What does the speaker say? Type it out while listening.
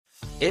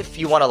If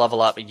you want to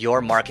level up your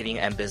marketing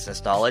and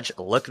business knowledge,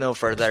 look no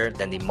further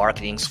than the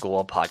Marketing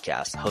School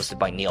podcast, hosted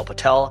by Neil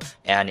Patel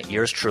and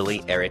yours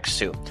truly, Eric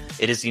Su.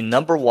 It is the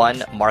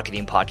 #1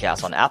 marketing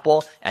podcast on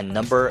Apple and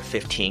number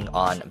 15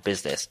 on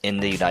business in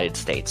the United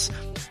States.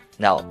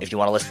 Now, if you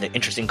want to listen to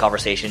interesting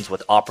conversations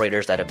with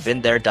operators that have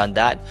been there, done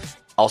that,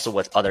 also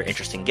with other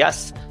interesting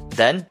guests,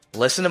 then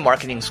listen to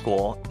Marketing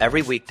School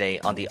every weekday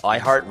on the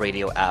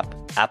iHeartRadio app,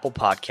 Apple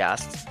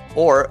Podcasts,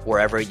 or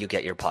wherever you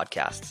get your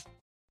podcasts.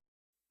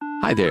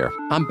 Hi there,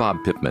 I'm Bob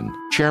Pittman,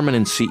 Chairman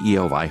and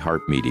CEO of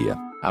iHeartMedia.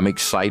 I'm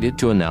excited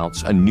to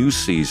announce a new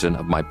season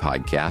of my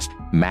podcast,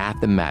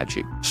 Math and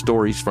Magic,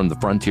 Stories from the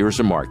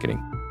Frontiers of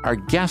Marketing. Our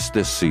guests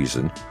this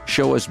season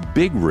show us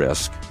big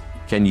risk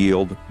can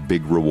yield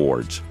big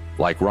rewards,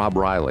 like Rob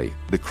Riley,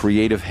 the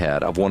creative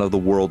head of one of the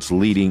world's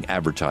leading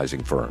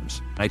advertising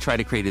firms. I try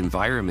to create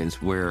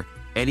environments where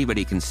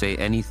anybody can say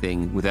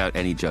anything without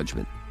any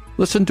judgment.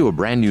 Listen to a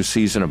brand new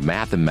season of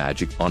Math and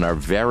Magic on our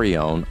very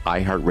own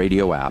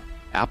iHeartRadio app,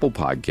 Apple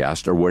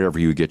Podcast, or wherever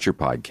you get your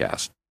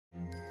podcast.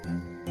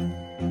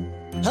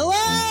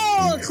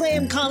 Hello,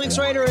 acclaimed comics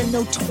writer and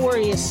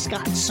notorious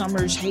Scott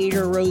Summers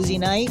hater, Rosie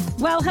Knight.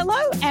 Well, hello,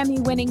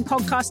 Emmy-winning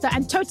podcaster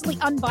and totally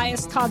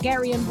unbiased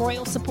Targaryen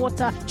royal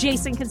supporter,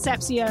 Jason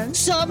Concepcion.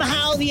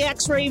 Somehow the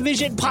X-Ray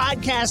Vision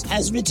podcast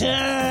has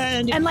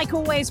returned. And like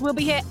always, we'll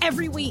be here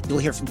every week. You'll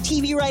hear from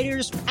TV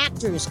writers,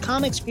 actors,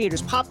 comics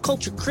creators, pop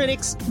culture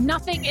critics.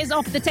 Nothing is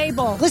off the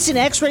table. Listen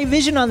to X-Ray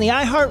Vision on the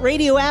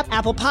iHeartRadio app,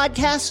 Apple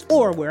Podcasts,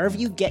 or wherever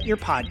you get your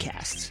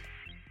podcasts.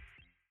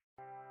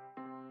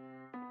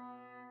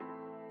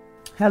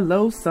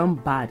 Hello,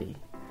 somebody.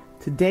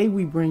 Today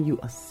we bring you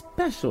a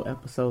special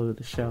episode of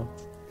the show.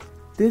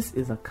 This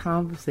is a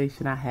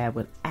conversation I had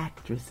with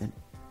actress and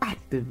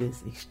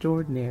activist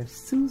extraordinaire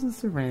Susan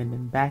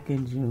Sarandon back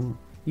in June.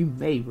 You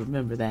may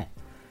remember that.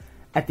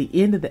 At the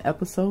end of the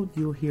episode,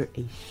 you'll hear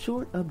a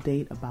short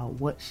update about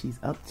what she's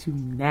up to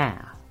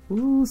now.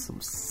 Ooh,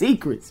 some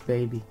secrets,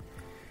 baby.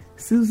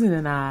 Susan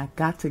and I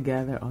got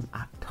together on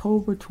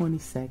October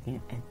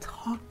 22nd and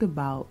talked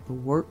about the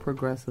work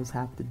progressives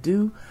have to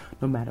do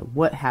no matter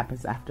what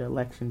happens after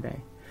Election Day.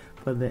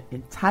 For the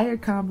entire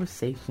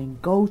conversation,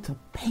 go to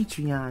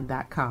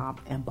patreon.com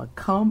and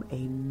become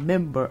a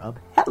member of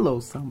Hello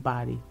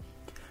Somebody.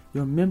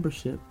 Your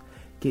membership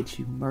gets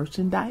you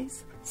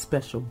merchandise,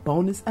 special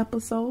bonus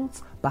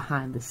episodes,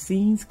 behind the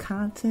scenes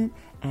content,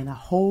 and a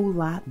whole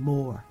lot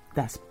more.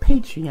 That's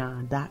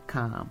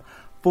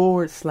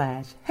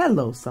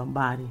patreon.com/Hello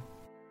Somebody.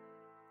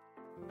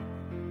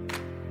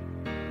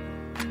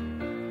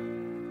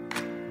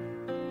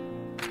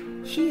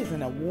 She is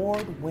an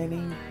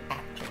award-winning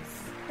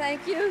actress.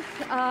 Thank you,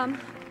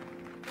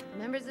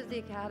 members of the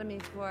Academy,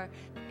 for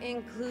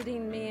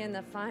including me in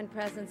the fine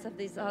presence of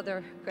these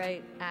other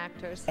great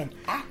actors. An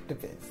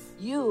activist.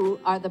 You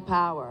are the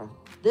power.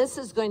 This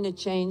is going to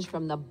change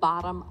from the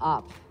bottom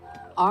up.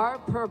 Our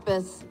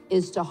purpose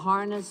is to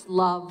harness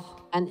love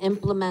and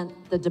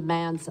implement the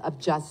demands of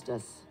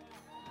justice.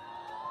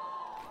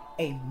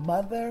 A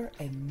mother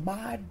and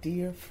my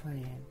dear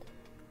friend.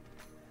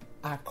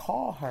 I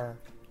call her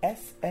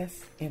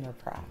SS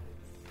Enterprise.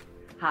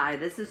 Hi,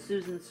 this is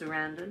Susan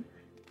Sarandon.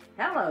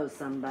 Hello,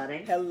 somebody.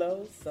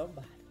 Hello,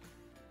 somebody.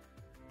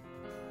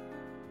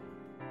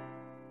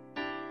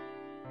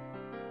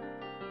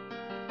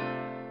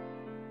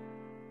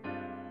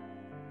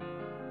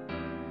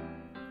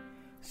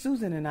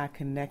 Susan and I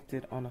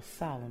connected on a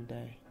solemn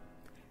day,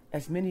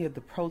 as many of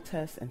the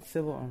protests and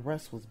civil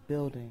unrest was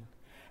building,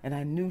 and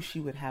I knew she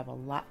would have a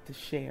lot to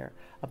share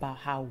about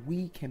how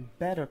we can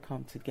better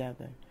come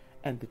together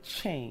and the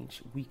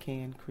change we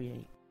can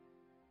create.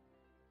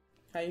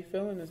 How you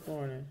feeling this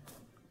morning?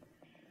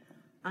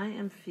 I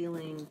am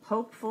feeling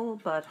hopeful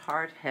but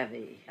heart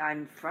heavy.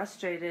 I'm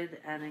frustrated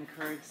and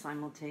encouraged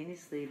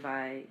simultaneously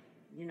by,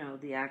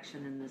 the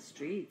action in the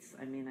streets.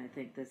 I mean, I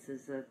think this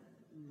is a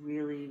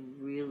really,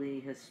 really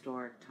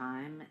historic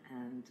time,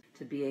 and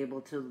to be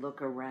able to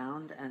look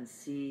around and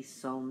see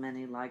so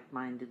many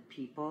like-minded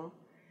people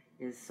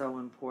is so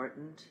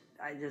important.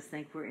 I just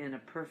think we're in a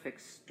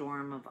perfect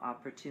storm of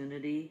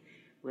opportunity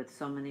with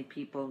so many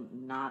people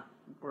not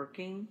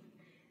working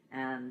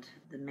and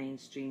the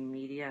mainstream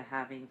media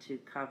having to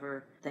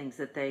cover things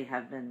that they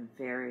have been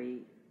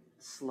very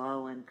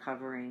slow in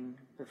covering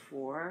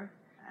before,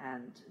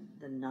 and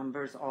the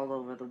numbers all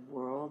over the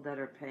world that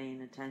are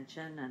paying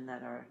attention and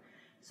that are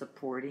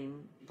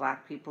supporting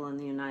Black people in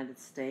the United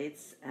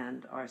States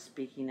and are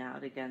speaking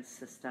out against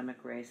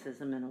systemic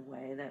racism in a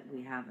way that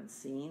we haven't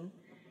seen.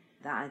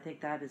 I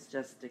think that is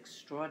just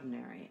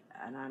extraordinary,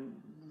 and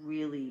I'm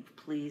really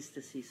pleased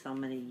to see so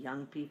many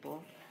young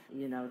people,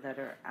 that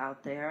are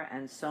out there,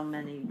 and so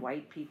many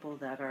white people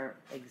that are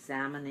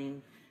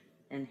examining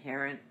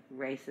inherent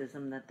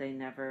racism that they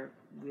never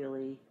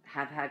really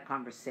have had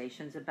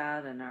conversations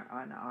about, and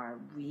are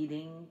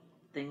reading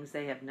things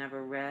they have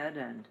never read,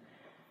 and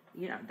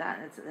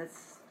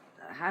that's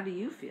how do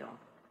you feel?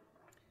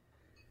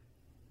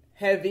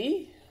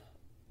 Heavy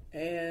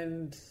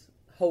and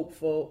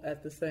hopeful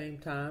at the same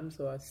time,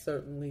 so I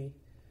certainly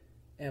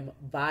am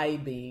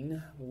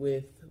vibing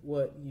with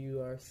what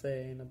you are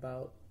saying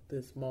about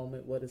this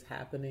moment, what is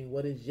happening,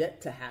 what is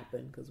yet to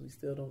happen, because we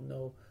still don't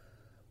know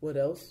what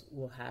else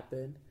will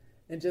happen.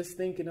 And just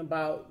thinking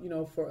about,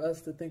 for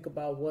us to think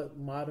about what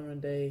modern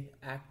day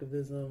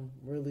activism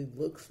really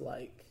looks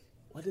like.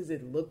 What does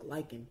it look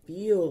like and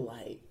feel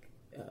like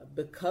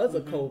because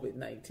of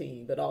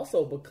COVID-19, but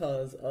also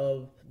because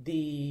of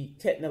the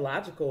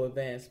technological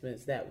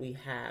advancements that we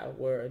have,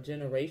 where a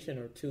generation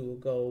or two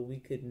ago, we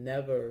could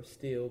never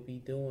still be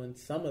doing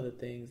some of the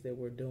things that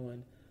we're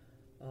doing,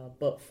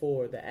 but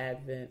for the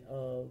advent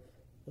of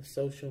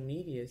social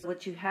media.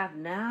 What you have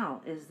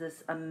now is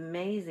this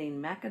amazing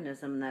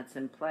mechanism that's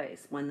in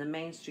place when the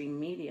mainstream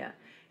media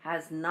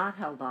has not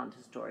held on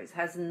to stories,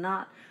 has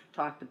not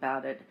talked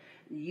about it,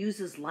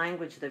 uses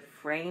language that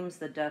frames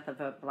the death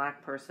of a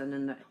black person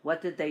and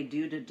what did they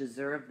do to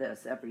deserve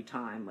this every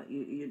time.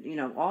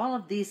 All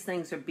of these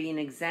things are being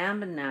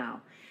examined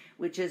now,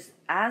 which is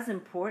as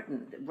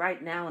important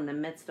right now in the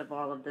midst of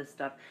all of this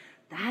stuff.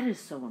 That is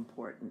so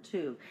important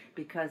too,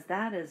 because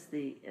that is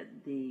the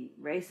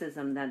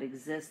racism that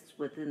exists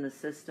within the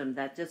system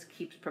that just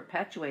keeps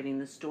perpetuating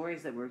the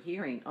stories that we're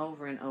hearing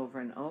over and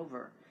over and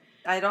over.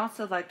 I'd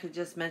also like to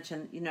just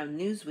mention,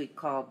 Newsweek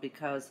called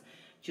because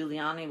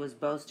Giuliani was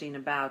boasting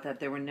about that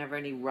there were never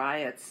any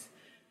riots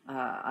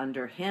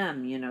under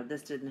him.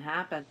 This didn't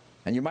happen.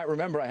 And you might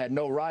remember I had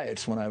no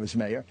riots when I was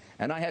mayor,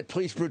 and I had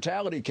police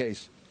brutality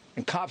case.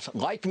 And cops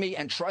like me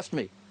and trust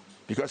me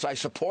because I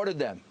supported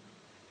them.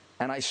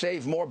 And I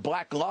saved more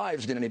black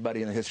lives than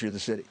anybody in the history of the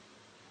city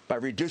by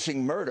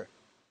reducing murder.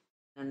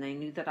 And they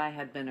knew that I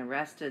had been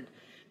arrested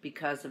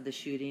because of the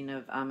shooting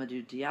of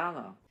Amadou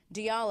Diallo.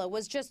 Diallo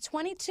was just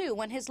 22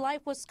 when his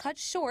life was cut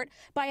short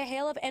by a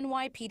hail of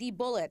NYPD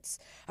bullets.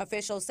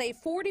 Officials say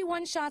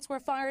 41 shots were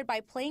fired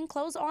by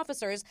plainclothes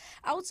officers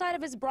outside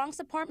of his Bronx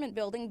apartment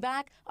building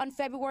back on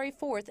February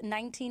 4th,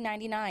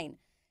 1999.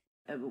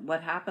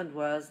 What happened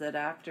was that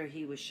after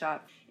he was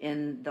shot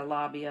in the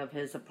lobby of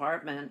his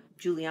apartment,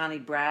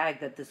 Giuliani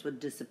bragged that this would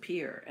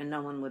disappear and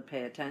no one would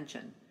pay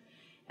attention.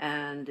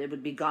 And it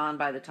would be gone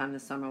by the time the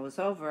summer was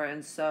over.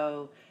 And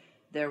so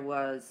there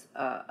was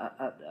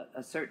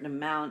a certain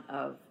amount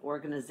of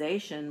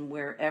organization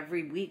where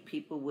every week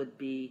people would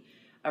be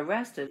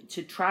arrested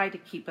to try to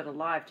keep it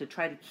alive, to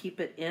try to keep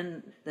it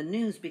in the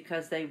news,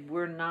 because they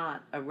were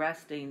not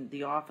arresting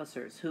the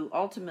officers who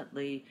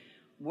ultimately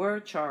were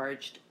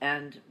charged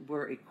and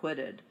were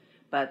acquitted.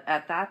 But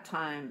at that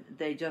time,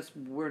 they just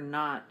were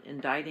not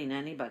indicting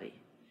anybody.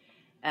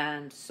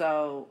 And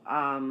so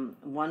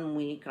 1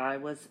 week I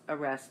was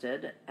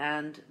arrested,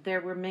 and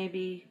there were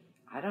maybe,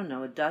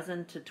 a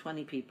dozen to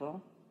 20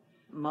 people,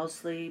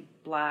 mostly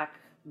black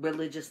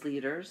religious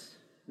leaders,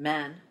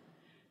 men.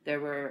 There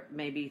were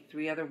maybe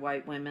 3 other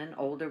white women,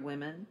 older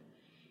women,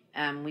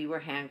 and we were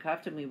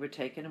handcuffed and we were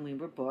taken and we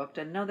were booked.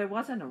 And no, there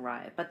wasn't a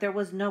riot, but there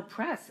was no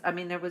press.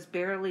 There was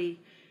barely,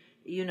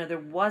 there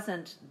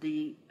wasn't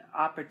the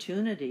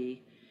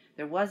opportunity,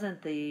 there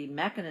wasn't the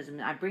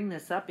mechanism. I bring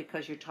this up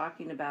because you're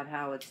talking about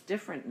how it's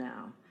different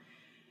now.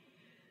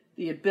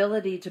 The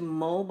ability to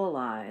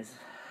mobilize,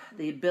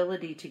 the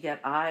ability to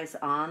get eyes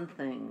on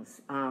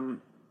things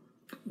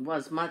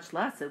was much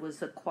less. It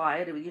was a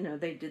quiet,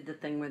 they did the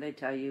thing where they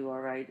tell you, all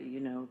right,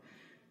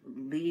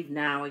 leave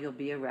now or you'll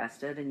be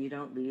arrested, and you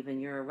don't leave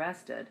and you're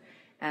arrested.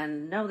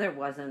 And no, there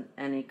wasn't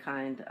any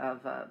kind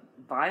of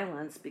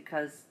violence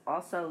because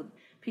also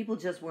people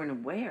just weren't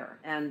aware.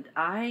 And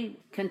I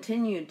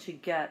continued to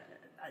get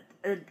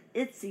an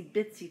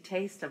itsy-bitsy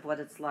taste of what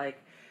it's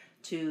like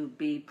to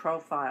be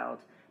profiled,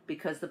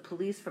 because the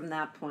police from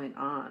that point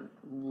on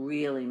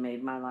really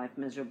made my life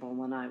miserable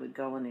when I would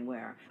go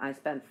anywhere. I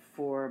spent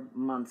 4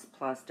 months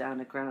plus down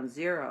at Ground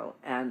Zero,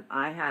 and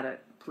I had a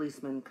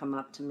policeman come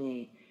up to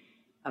me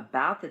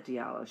about the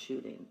Diallo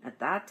shooting at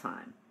that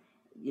time,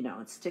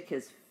 and stick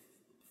his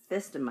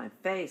fist in my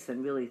face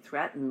and really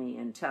threaten me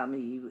and tell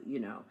me,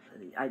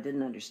 I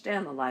didn't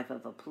understand the life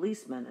of a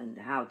policeman and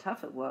how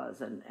tough it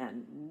was,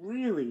 and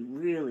really,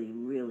 really,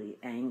 really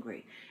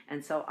angry.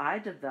 And so I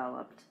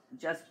developed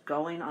just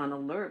going on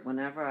alert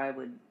whenever I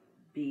would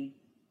be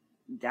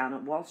down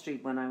at Wall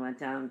Street when I went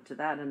down to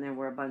that, and there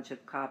were a bunch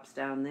of cops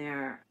down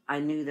there. I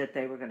knew that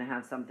they were going to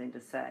have something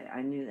to say.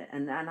 I knew that.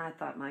 And then I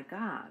thought, my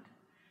God,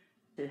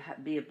 to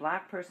be a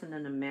black person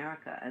in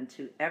America, and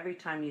to every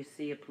time you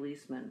see a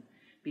policeman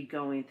be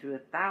going through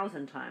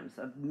 1,000 times,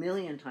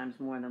 1,000,000 times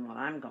more than what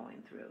I'm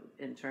going through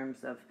in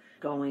terms of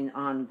going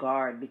on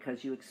guard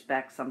because you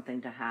expect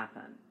something to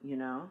happen,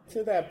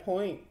 To that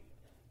point,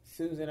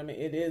 Susan,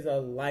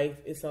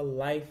 it's a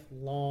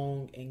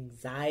lifelong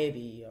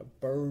anxiety, a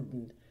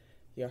burden.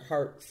 Your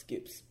heart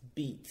skips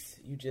beats.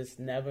 You just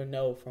never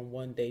know from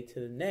one day to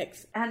the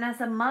next. And as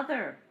a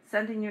mother,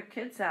 sending your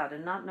kids out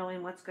and not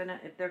knowing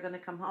if they're gonna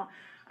come home,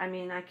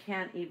 I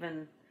can't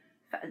even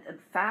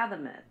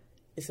fathom it.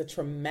 It's a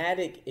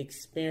traumatic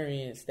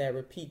experience that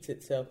repeats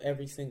itself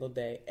every single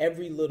day,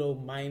 every little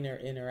minor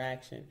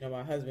interaction.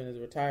 My husband is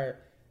retired,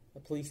 a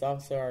police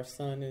officer. Our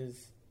son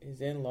is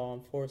is in law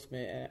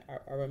enforcement. And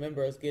I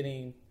remember us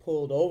getting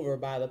pulled over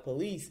by the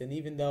police. And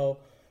even though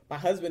my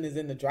husband is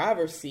in the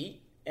driver's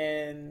seat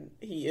and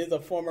he is a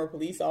former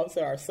police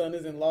officer, our son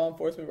is in law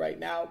enforcement right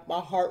now, my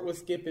heart was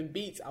skipping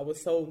beats. I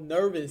was so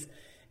nervous.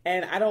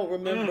 And I don't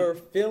remember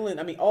feeling,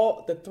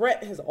 the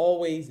threat has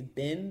always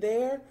been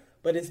there,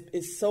 but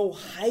it's so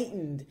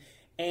heightened.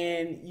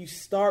 And you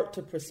start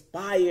to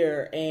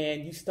perspire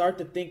and you start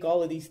to think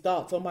all of these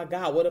thoughts. Oh my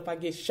God, what if I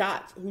get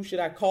shot? Who should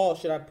I call?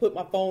 Should I put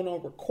my phone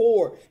on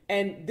record?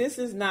 And this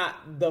is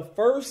not the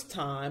first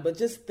time, but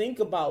just think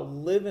about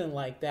living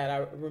like that. I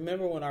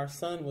remember when our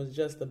son was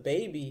just a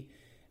baby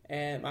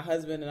and my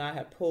husband and I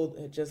had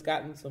just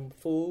gotten some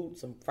food,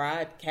 some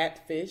fried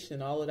catfish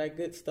and all of that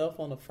good stuff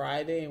on a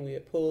Friday. And we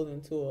had pulled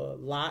into a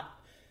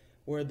lot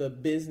where the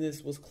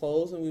business was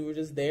closed and we were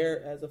just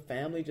there as a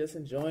family, just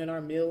enjoying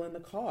our meal in the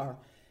car.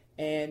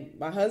 And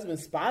my husband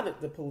spotted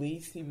the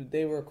police.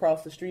 They were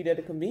across the street at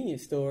a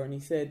convenience store, and he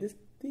said,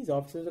 these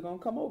officers are going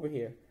to come over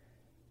here.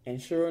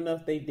 And sure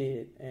enough, they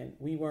did. And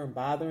we weren't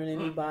bothering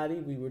anybody.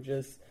 We were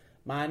just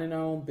minding our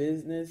own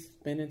business,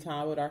 spending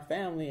time with our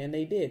family, and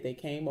they did. They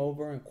came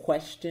over and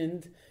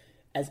questioned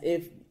as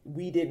if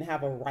we didn't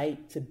have a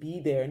right to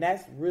be there. And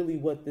that's really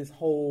what this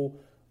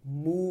whole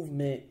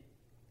movement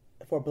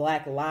for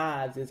Black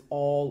Lives is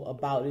all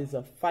about, is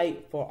a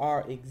fight for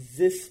our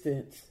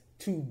existence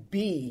to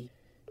be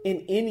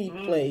in any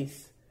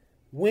place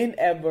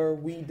whenever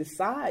we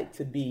decide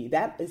to be.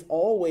 That is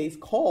always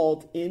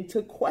called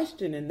into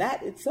question. And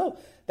that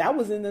itself, that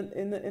was in the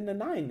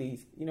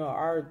 90s. You know,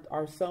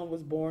 our son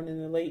was born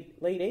in the late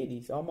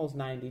 80s, almost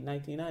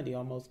 1990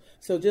 almost.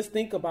 So just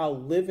think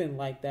about living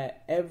like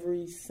that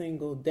every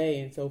single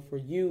day. And so for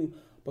you,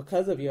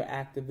 because of your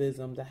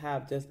activism, to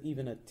have just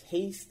even a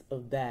taste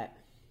of that,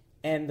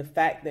 and the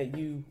fact that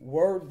you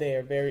were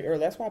there very early,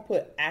 that's why I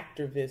put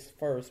activist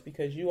first,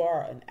 because you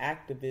are an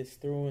activist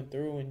through and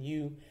through, and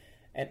you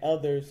and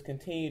others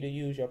continue to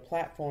use your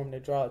platform to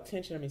draw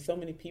attention. I mean, so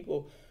many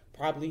people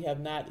probably have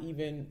not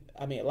even,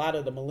 a lot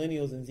of the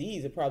millennials and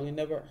Zs have probably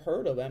never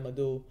heard of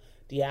Amadou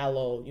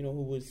Diallo,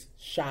 who was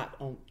shot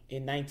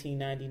in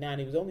 1999.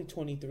 He was only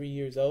 23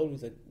 years old. He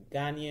was a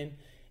Ghanaian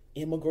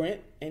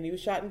immigrant, and he was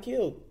shot and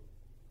killed.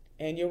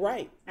 And you're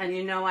right.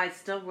 And I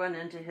still run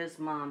into his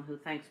mom, who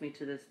thanks me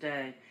to this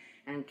day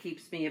and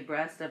keeps me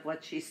abreast of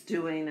what she's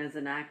doing as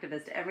an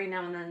activist. Every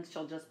now and then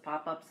she'll just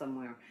pop up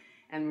somewhere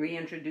and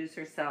reintroduce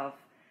herself,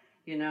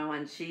 and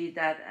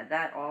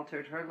that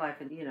altered her life.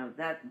 And,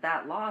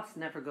 that loss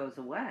never goes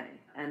away.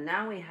 And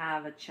now we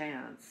have a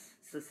chance.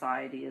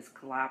 Society is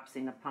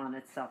collapsing upon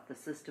itself. The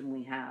system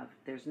we have,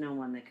 there's no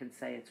one that can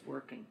say it's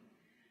working.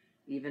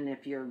 Even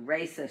if you're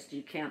racist,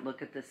 you can't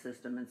look at the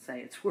system and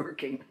say it's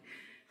working.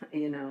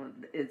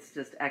 It's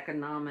just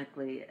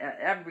economically,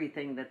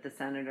 everything that the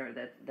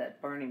senator,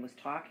 that Bernie was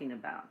talking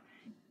about,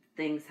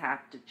 things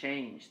have to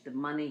change. The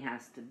money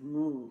has to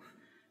move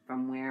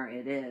from where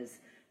it is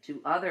to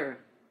other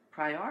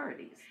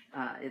priorities.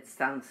 It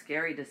sounds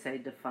scary to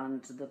say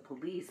defund the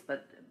police,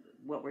 but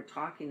what we're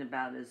talking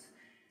about is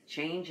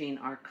changing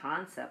our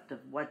concept of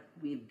what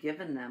we've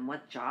given them,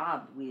 what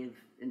job we've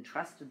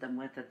entrusted them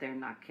with that they're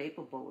not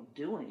capable of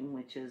doing,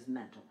 which is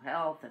mental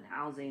health and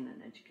housing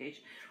and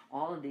education,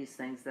 all of these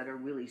things that are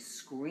really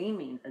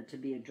screaming to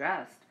be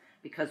addressed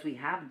because we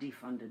have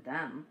defunded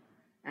them.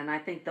 And I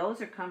think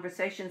those are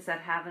conversations that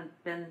haven't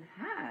been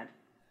had.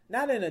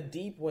 Not in a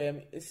deep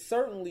way. It's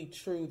certainly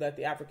true that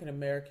the African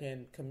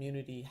American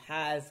community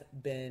has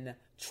been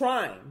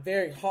trying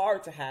very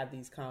hard to have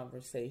these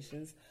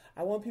conversations.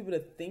 I want people to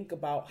think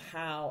about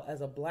how,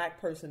 as a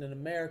Black person in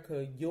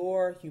America,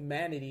 your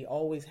humanity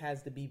always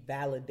has to be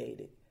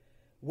validated.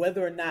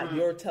 Whether or not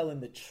you're telling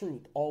the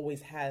truth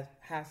always has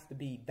to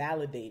be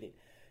validated.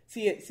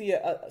 See,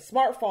 a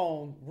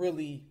smartphone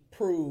really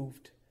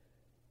proved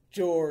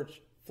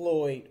George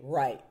Floyd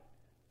right.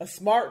 A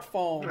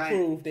smartphone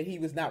proved that he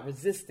was not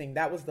resisting.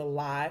 That was the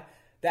lie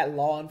that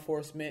law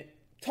enforcement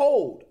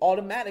told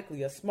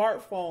automatically. A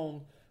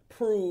smartphone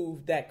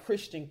proved that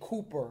Christian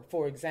Cooper,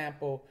 for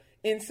example,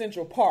 in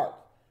Central Park,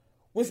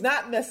 was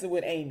not messing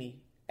with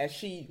Amy, as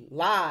she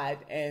lied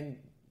and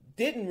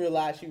didn't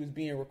realize she was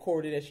being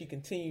recorded as she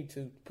continued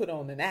to put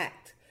on an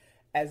act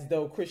as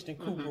though Christian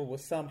Cooper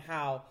was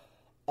somehow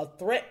a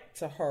threat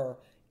to her.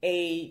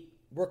 A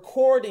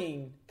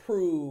recording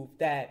proved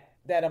that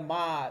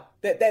Ahmaud,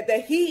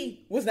 that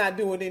he was not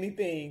doing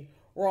anything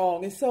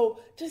wrong. And so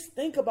just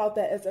think about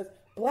that as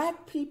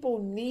Black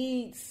people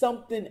need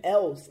something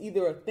else,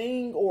 either a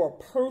thing or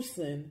a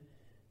person,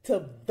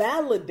 to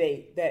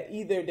validate that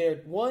either they're,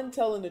 one,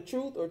 telling the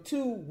truth, or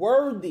two,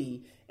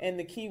 worthy. And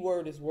the key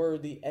word is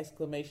worthy,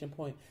 exclamation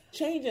point.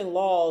 Changing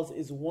laws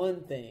is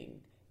one thing.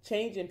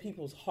 Changing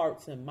people's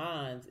hearts and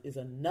minds is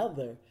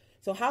another.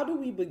 So how do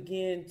we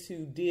begin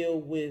to deal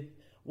with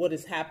what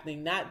is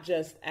happening, not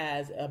just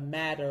as a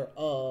matter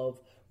of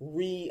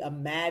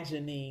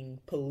reimagining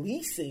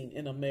policing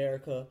in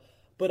America,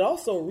 but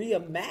also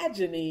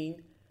reimagining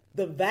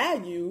the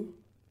value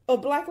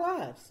of Black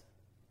lives?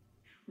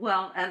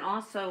 Well, and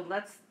also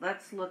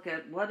let's look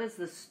at what is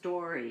the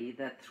story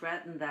that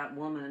threatened that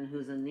woman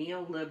who's a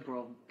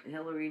neoliberal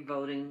Hillary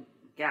voting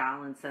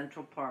gal in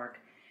Central Park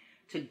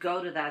to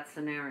go to that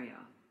scenario.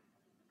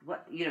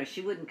 What,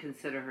 she wouldn't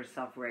consider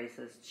herself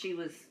racist. She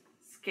was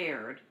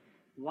scared.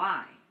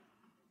 Why?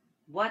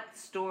 What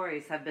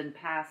stories have been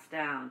passed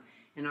down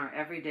in our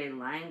everyday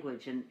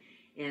language and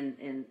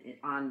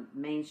on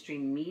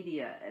mainstream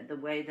media, the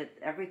way that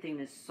everything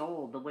is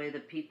sold, the way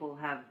that people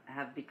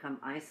have become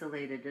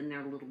isolated in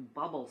their little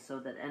bubble so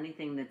that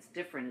anything that's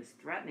different is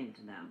threatening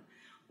to them?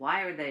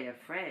 Why are they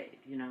afraid?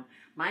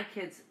 My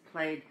kids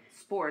played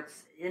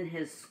sports in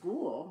his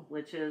school,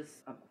 which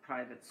is a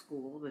private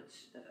school, which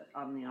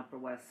on the Upper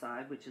West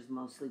Side, which is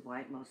mostly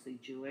white, mostly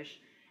Jewish.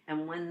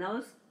 And when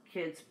those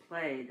kids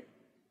played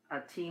a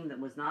team that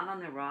was not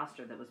on their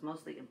roster, that was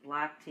mostly a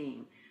black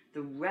team,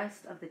 the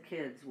rest of the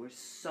kids were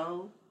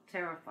so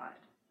terrified.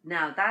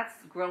 Now, that's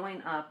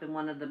growing up in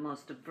one of the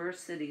most diverse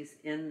cities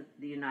in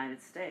the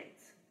United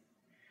States.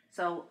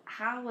 So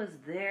how was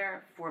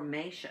their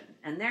formation?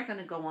 And they're going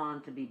to go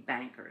on to be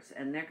bankers,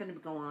 and they're going to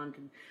go on to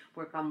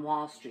work on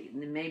Wall Street,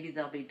 and then maybe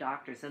they'll be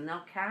doctors, and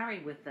they'll carry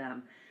with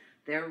them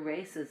their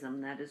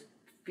racism that is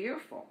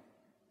fearful.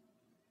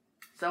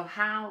 So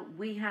how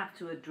we have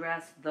to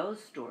address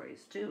those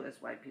stories too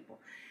as white people.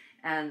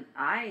 And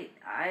I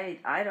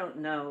don't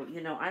know,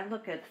 I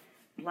look at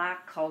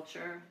black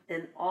culture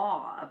in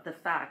awe of the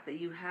fact that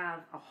you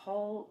have a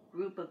whole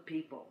group of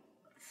people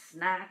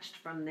snatched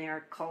from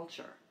their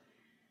culture,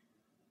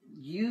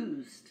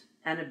 used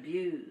and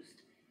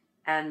abused,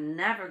 and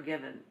never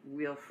given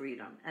real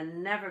freedom,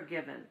 and never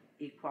given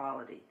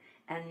equality,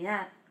 and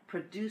yet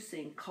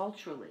producing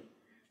culturally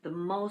the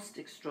most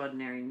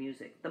extraordinary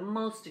music, the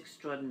most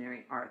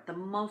extraordinary art, the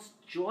most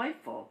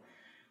joyful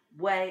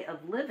way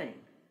of living.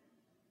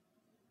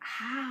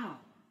 How?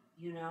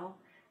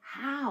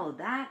 How?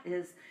 That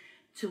is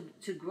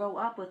to grow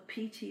up with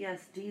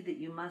PTSD that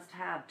you must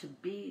have to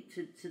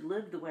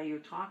live the way you're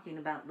talking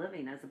about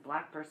living as a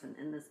black person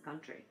in this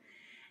country.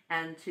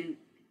 And to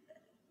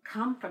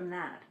come from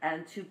that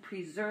and to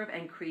preserve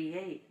and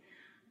create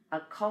a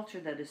culture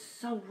that is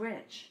so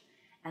rich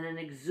and an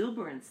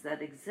exuberance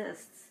that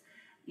exists,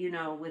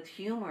 with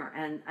humor.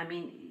 And I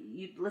mean,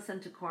 you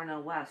listen to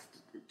Cornel West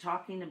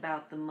talking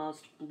about the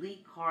most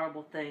bleak,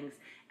 horrible things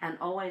and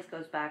always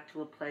goes back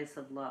to a place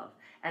of love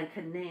and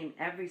can name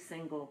every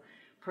single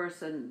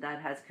person that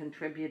has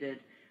contributed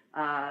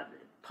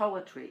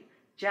poetry,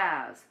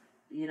 jazz,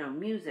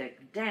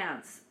 music,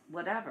 dance,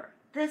 whatever.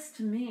 This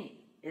to me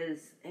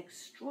is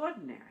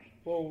extraordinary.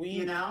 Well,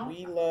 we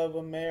love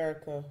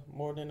America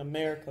more than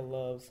America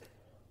loves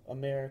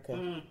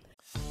America.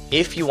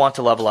 If you want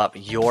to level up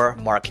your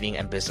marketing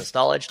and business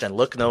knowledge, then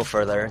look no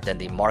further than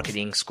the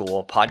Marketing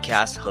School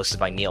podcast hosted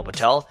by Neil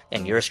Patel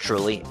and yours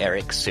truly,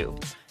 Eric Sue.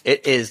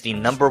 It is the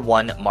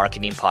 #1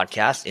 marketing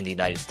podcast in the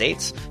United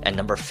States and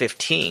number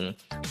 15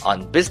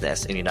 on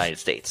business in the United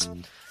States.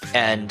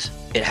 And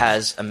it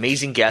has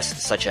amazing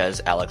guests such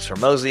as Alex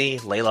Hormozi,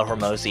 Layla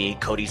Hormozi,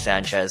 Cody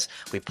Sanchez.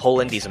 We pull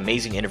in these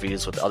amazing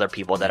interviews with other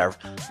people that are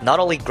not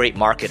only great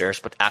marketers,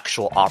 but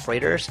actual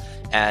operators.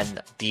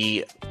 And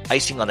the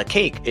icing on the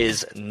cake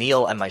is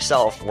Neil and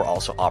myself were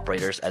also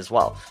operators as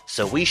well.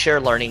 So we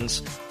share learnings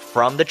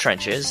from the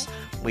trenches.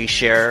 We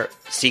share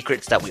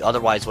secrets that we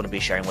otherwise wouldn't be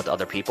sharing with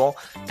other people.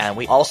 And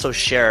we also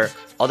share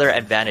other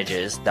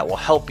advantages that will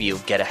help you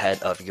get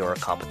ahead of your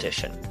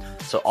competition.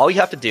 So all you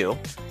have to do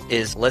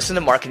is listen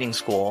to Marketing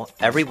School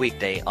every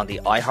weekday on the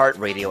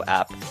iHeartRadio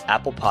app,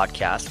 Apple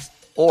Podcasts,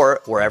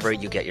 or wherever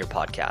you get your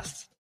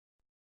podcasts.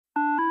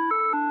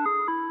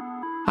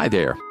 Hi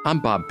there, I'm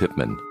Bob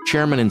Pittman,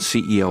 Chairman and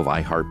CEO of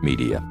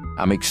iHeartMedia.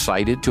 I'm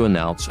excited to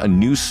announce a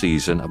new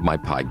season of my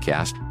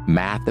podcast,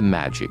 Math and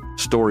Magic,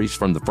 Stories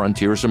from the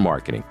Frontiers of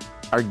Marketing.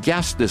 Our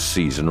guests this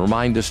season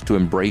remind us to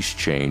embrace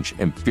change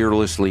and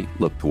fearlessly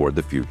look toward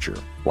the future.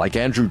 Like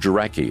Andrew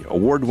Jarecki,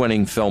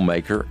 award-winning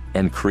filmmaker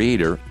and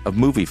creator of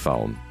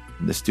Moviefone.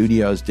 The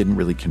studios didn't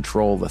really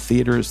control the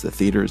theaters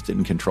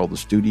didn't control the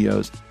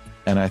studios.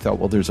 And I thought,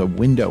 well, there's a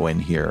window in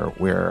here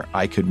where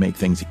I could make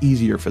things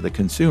easier for the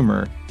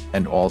consumer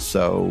and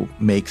also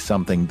make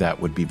something that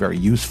would be very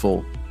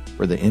useful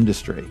for the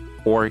industry.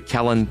 Or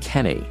Kellen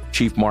Kenny,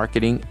 Chief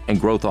Marketing and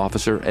Growth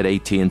Officer at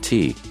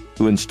AT&T,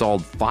 who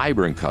installed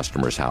fiber in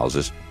customers'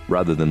 houses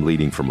rather than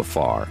leading from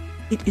afar.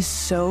 It is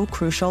so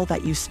crucial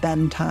that you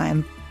spend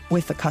time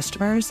with the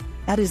customers.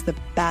 That is the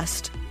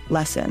best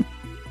lesson.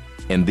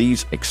 In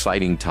these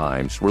exciting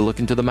times, we're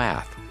looking to the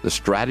math, the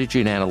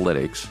strategy and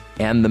analytics,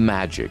 and the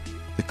magic,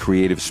 the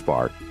creative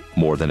spark,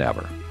 more than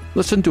ever.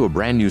 Listen to a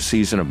brand new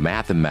season of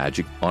Math and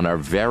Magic on our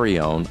very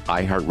own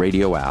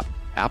iHeartRadio app,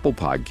 Apple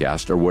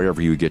Podcast, or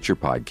wherever you get your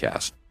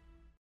podcast.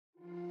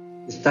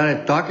 We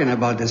started talking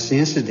about this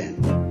incident.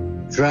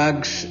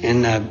 Drugs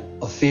and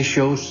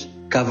officials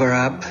cover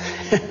up.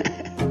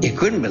 You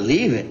couldn't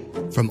believe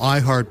it. From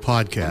iHeart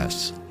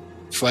Podcasts.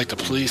 It's like the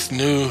police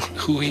knew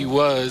who he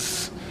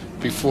was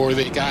before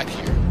they got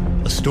here.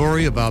 A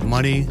story about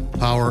money,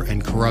 power,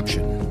 and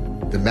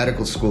corruption. The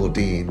medical school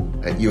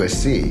dean at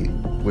USC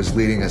was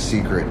leading a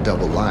secret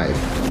double life.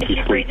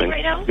 She's breathing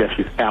right now? Yes,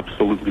 she's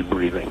absolutely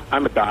breathing.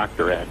 I'm a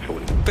doctor,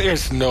 actually.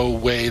 There's no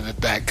way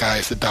that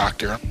guy's a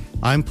doctor.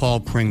 I'm Paul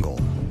Pringle,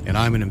 and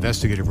I'm an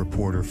investigative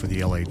reporter for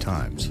the LA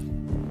Times.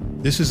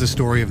 This is the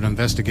story of an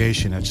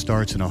investigation that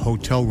starts in a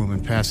hotel room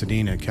in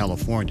Pasadena,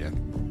 California,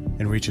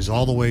 and reaches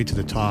all the way to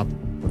the top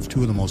of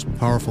two of the most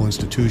powerful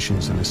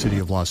institutions in the city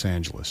of Los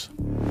Angeles.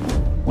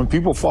 When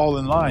people fall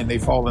in line, they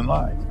fall in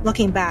line.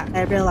 Looking back,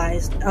 I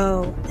realized,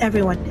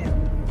 everyone knew.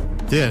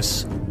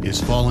 This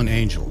is Fallen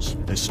Angels,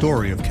 a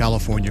story of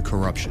California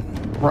corruption.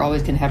 We're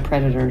always going to have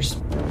predators.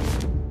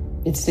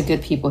 It's the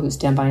good people who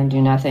stand by and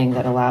do nothing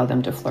that allow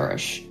them to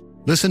flourish.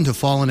 Listen to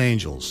Fallen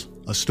Angels,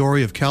 a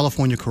story of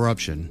California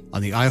corruption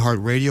on the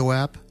iHeartRadio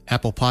app,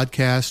 Apple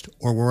Podcast,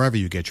 or wherever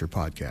you get your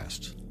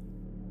podcasts.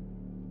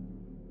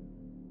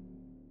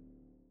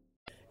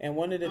 And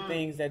one of the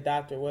things that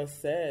Dr.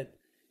 West said,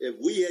 if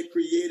we had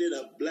created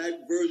a black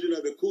version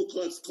of the Ku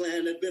Klux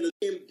Klan and been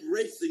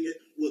embracing it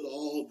with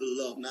all the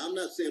love. Now, I'm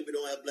not saying we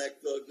don't have black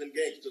thugs and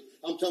gangsters.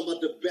 I'm talking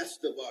about the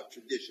best of our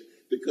tradition.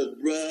 Because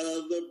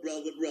brother,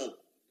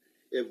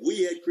 if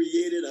we had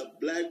created a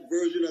black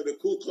version of the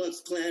Ku Klux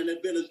Klan and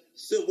been a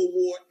civil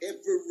war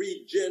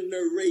every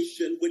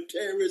generation with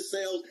terrorist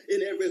cells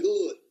in every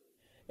hood.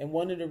 And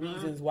one of the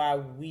reasons why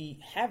we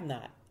have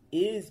not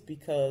is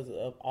because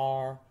of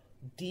our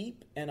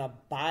deep and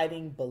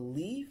abiding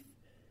belief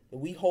that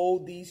we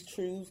hold these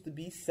truths to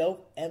be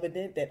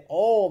self-evident, that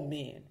all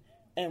men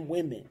and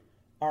women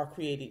are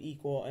created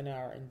equal and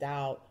are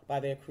endowed by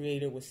their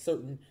creator with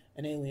certain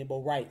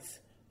inalienable rights,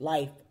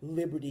 life,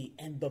 liberty,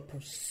 and the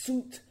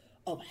pursuit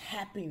of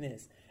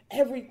happiness.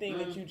 Everything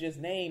that you just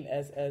named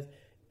as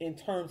in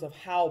terms of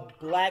how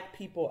black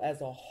people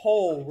as a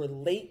whole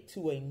relate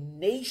to a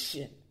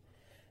nation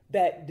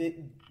that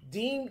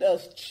deemed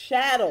us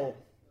chattel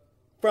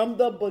from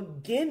the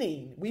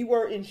beginning. We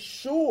were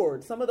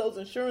insured. Some of those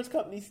insurance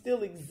companies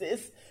still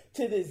exist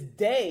to this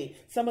day.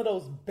 Some of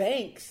those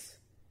banks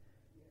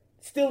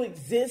still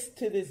exist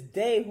to this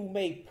day who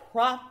made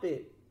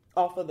profit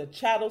off of the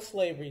chattel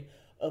slavery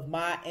of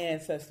my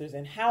ancestors.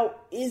 And how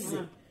is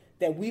it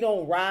that we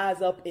don't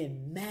rise up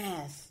in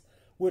mass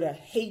with a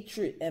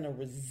hatred and a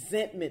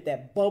resentment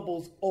that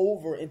bubbles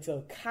over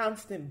into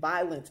constant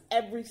violence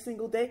every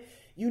single day?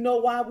 You know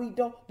why we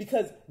don't?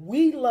 Because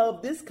we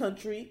love this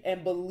country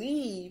and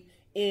believe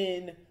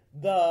in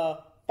the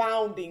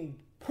founding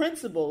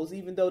principles,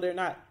 even though they're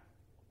not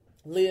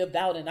lived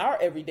out in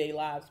our everyday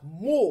lives,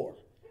 more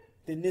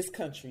than this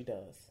country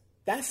does.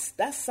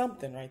 That's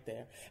something right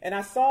there. And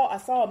I saw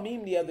a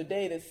meme the other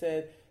day that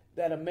said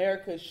that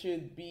America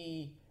should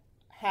be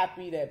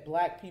happy that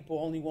black people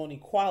only want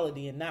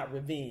equality and not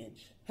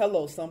revenge.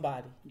 Hello,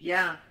 somebody.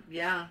 Yeah.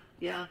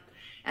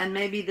 And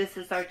maybe this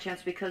is our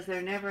chance, because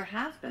there never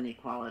has been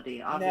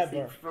equality,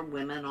 obviously, for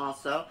women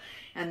also.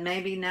 And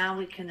maybe now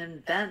we can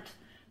invent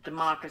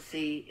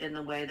democracy in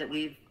the way that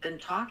we've been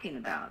talking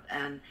about.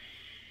 And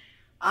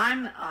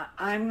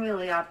I'm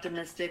really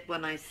optimistic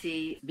when I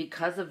see,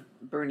 because of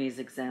Bernie's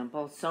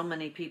example, so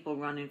many people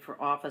running for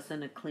office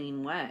in a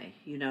clean way,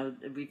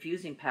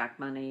 refusing PAC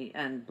money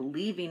and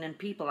believing in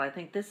people. I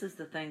think this is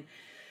the thing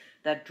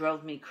that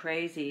drove me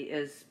crazy,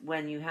 is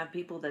when you have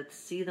people that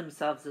see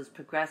themselves as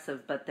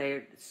progressive, but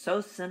they're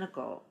so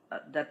cynical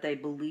that they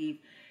believe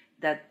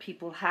that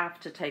people have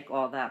to take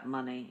all that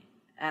money.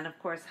 And of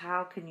course,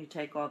 how can you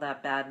take all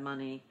that bad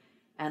money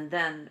and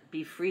then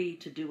be free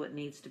to do what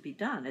needs to be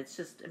done? It's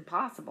just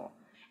impossible.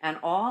 And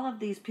all of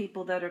these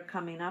people that are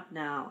coming up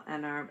now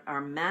and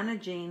are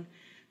managing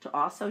to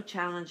also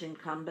challenge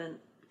incumbent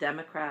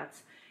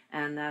Democrats,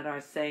 and that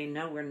are saying,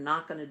 no, we're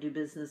not going to do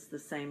business the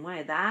same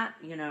way. That,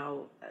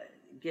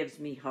 gives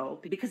me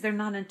hope, because they're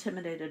not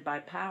intimidated by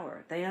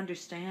power. They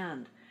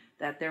understand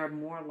that there are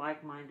more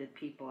like-minded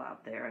people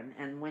out there.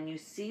 And when you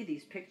see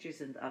these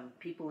pictures of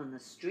people in the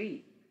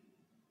street,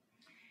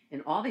 in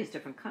all these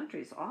different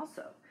countries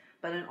also,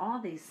 but in all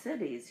these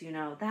cities,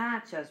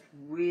 that just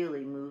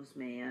really moves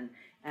me.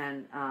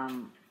 And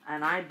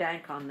I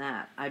bank on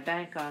that.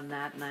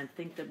 And I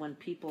think that when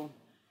people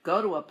go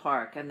to a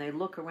park and they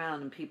look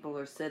around and people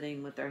are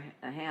sitting with their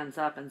hands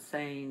up and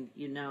saying,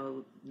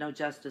 no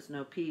justice,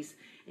 no peace,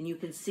 and you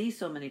can see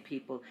so many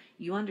people,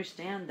 you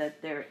understand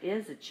that there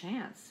is a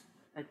chance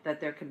that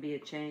there can be a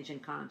change in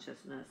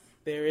consciousness.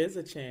 There is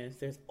a chance.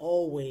 There's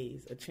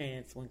always a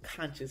chance when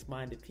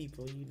conscious-minded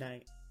people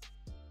unite.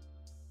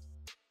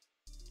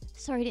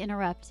 Sorry to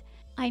interrupt.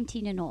 I'm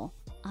Tina Knoll.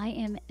 I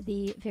am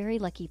the very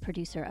lucky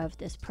producer of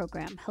this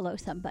program, Hello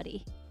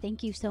Somebody.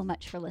 Thank you so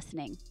much for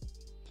listening.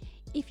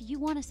 If you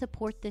want to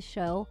support this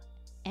show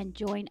and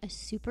join a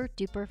super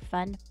duper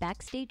fun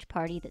backstage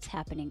party that's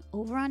happening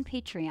over on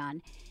Patreon,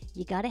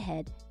 you got to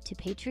head to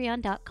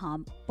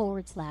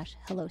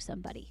patreon.com/Hello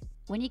Somebody.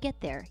 When you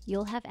get there,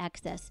 you'll have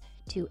access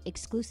to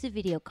exclusive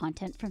video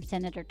content from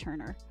Senator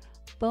Turner,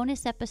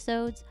 bonus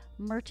episodes,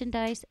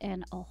 merchandise,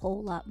 and a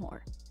whole lot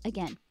more.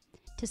 Again,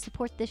 to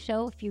support this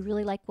show, if you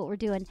really like what we're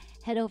doing,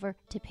 head over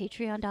to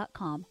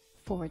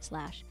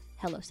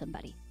patreon.com/Hello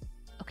Somebody.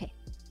 Okay,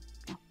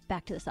 now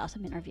back to this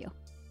awesome interview.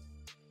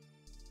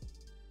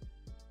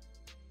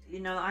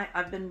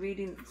 I've been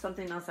reading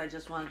something else I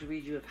just wanted to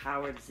read you of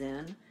Howard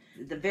Zinn.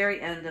 The very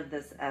end of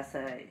this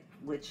essay,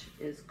 which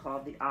is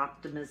called The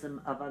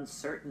Optimism of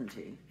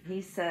Uncertainty,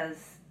 he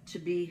says, to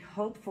be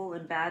hopeful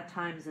in bad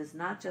times is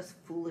not just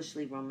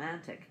foolishly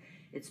romantic.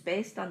 It's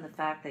based on the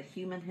fact that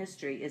human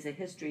history is a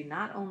history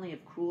not only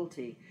of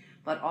cruelty,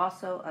 but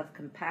also of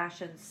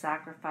compassion,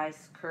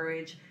 sacrifice,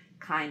 courage,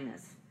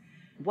 kindness.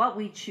 What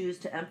we choose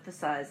to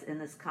emphasize in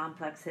this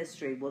complex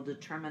history will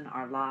determine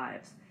our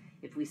lives.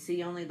 If we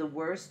see only the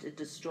worst, it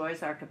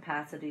destroys our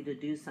capacity to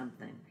do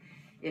something.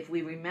 If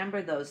we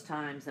remember those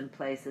times and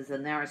places,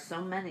 and there are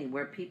so many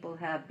where people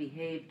have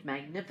behaved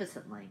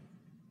magnificently,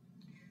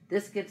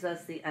 this gives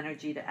us the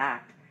energy to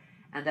act,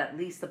 and at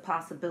least the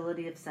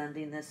possibility of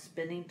sending this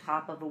spinning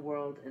top of a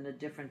world in a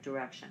different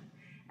direction.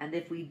 And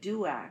if we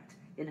do act,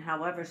 in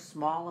however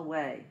small a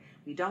way,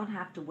 we don't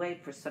have to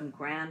wait for some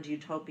grand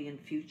utopian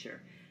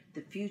future.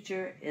 The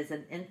future is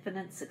an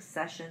infinite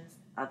succession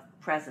of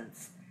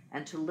presents,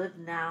 and to live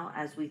now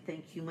as we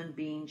think human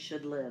beings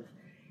should live,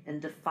 in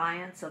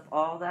defiance of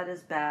all that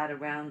is bad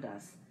around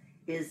us,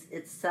 is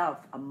itself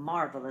a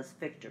marvelous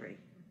victory.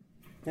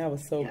 That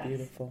was so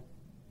beautiful.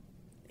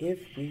 If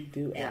we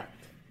do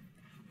act.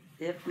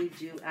 If we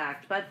do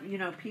act. But,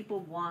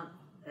 people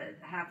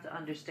have to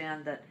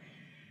understand that,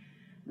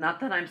 not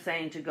that I'm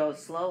saying to go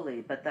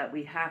slowly, but that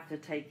we have to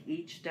take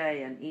each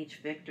day and each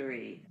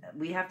victory.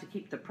 We have to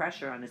keep the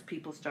pressure on as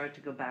people start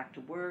to go back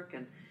to work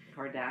and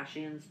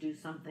Kardashians do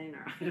something,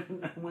 or I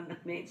don't know, when the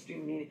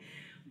mainstream media.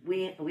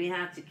 We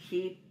have to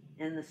keep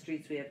in the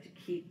streets. We have to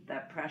keep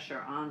that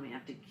pressure on. We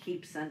have to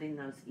keep sending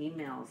those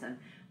emails and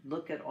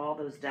look at all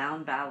those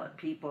down ballot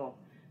people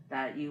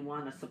that you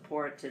want to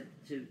support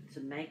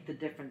to make the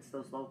difference.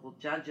 Those local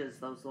judges,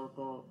 those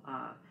local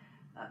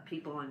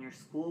people on your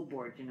school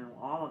board,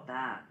 all of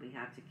that. We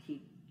have to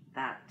keep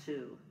that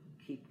too.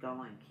 Keep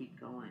going, keep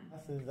going.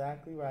 That's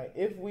exactly right.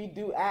 If we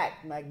do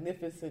act,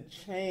 magnificent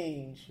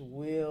change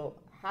will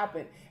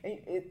happen. And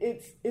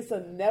it's a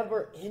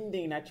never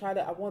ending.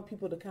 I want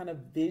people to kind of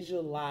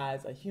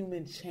visualize a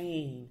human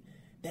chain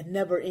that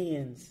never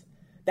ends.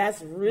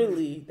 That's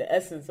really the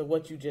essence of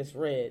what you just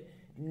read.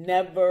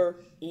 Never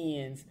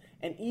ends.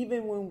 And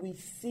even when we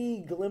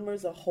see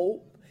glimmers of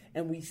hope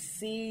and we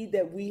see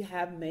that we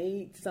have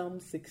made some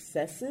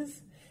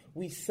successes,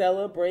 we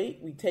celebrate.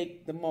 We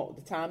take the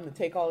time to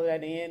take all of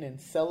that in and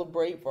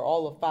celebrate for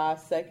all of 5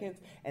 seconds.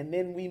 And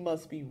then we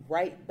must be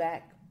right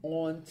back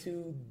on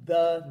to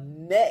the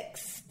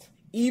next.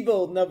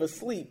 Evil never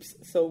sleeps,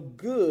 so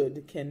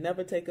good can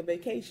never take a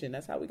vacation.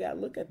 That's how we got to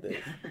look at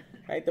this,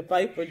 right? The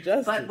fight for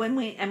justice. But when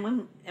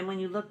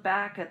you look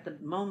back at the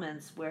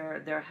moments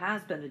where there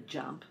has been a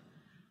jump,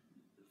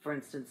 for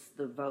instance,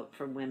 the vote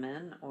for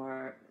women,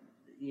 or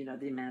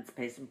the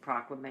Emancipation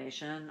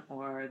Proclamation,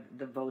 or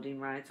the voting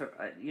rights, or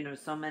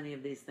so many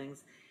of these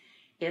things,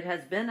 it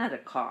has been at a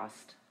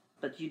cost.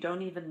 But you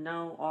don't even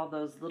know all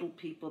those little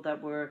people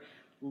that were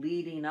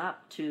leading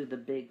up to the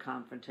big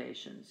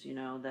confrontations,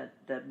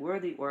 that were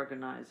the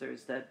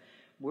organizers, that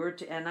were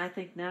and I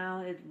think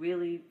now it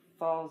really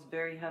falls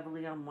very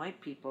heavily on white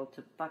people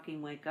to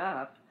fucking wake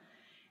up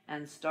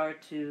and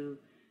start to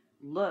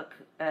look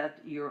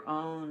at your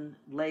own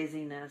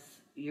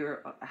laziness,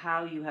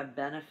 how you have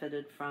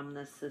benefited from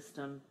this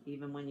system,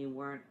 even when you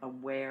weren't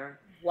aware.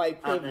 White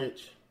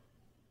privilege.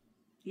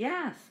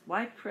 Yes,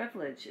 white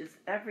privilege is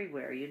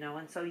everywhere,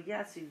 and so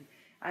yes,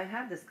 I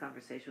have this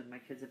conversation with my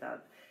kids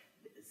about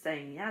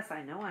saying, yes,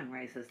 I know I'm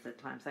racist at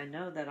times. I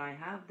know that I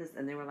have this.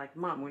 And they were like,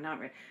 Mom, we're not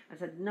racist. I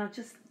said, no,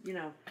 just,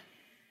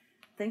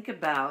 think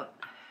about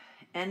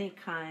any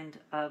kind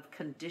of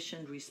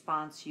conditioned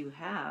response you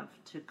have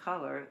to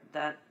color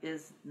that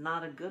is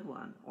not a good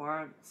one,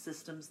 or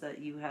systems that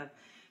you have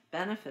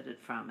benefited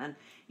from. And,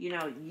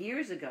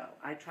 years ago,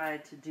 I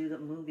tried to do the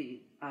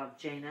movie of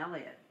Jane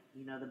Elliott,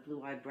 the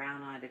blue-eyed,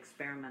 brown-eyed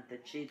experiment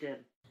that she did.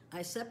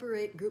 I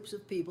separate groups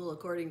of people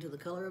according to the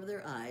color of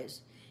their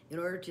eyes in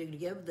order to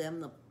give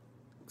them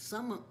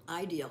some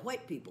idea,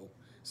 white people,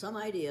 some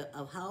idea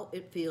of how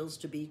it feels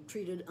to be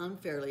treated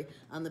unfairly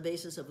on the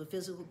basis of a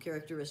physical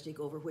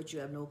characteristic over which you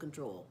have no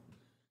control.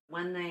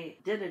 When they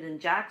did it in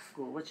Jack's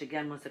school, which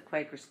again was a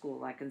Quaker school,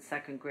 like in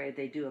 2nd grade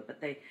they do it,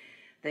 but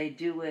they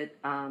do it,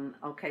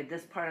 okay,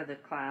 this part of the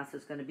class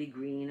is going to be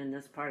green and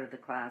this part of the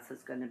class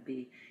is going to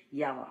be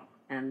yellow.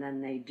 And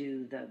then they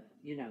do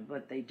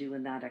what they do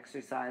in that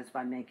exercise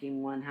by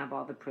making one have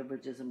all the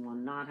privileges and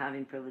one not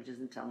having privileges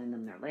and telling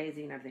them they're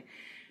lazy and everything.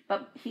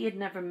 But he had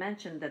never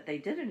mentioned that they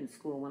did it in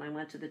school. When I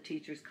went to the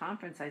teachers'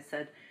 conference, I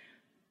said,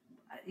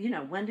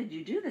 when did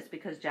you do this?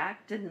 Because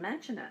Jack didn't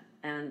mention it.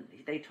 And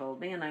they told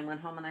me, and I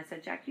went home and I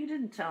said, Jack, you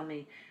didn't tell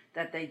me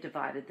that they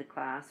divided the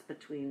class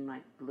between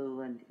like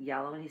blue and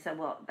yellow. And he said,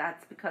 well,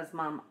 that's because,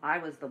 Mom, I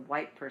was the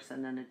white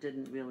person and it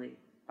didn't really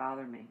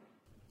bother me.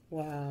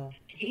 Wow.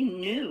 He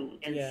knew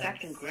in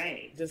 2nd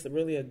grade. Just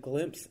really a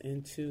glimpse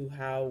into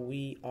how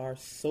we are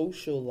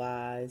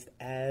socialized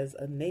as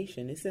a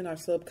nation. It's in our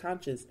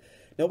subconscious.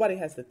 Nobody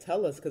has to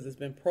tell us because it's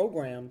been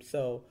programmed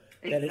so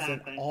that it's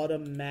an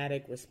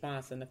automatic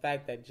response. And the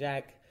fact that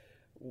Jack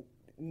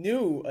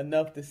knew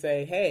enough to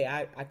say, hey,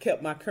 I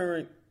kept my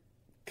current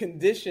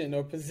condition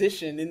or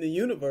position in the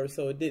universe,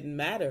 so it didn't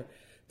matter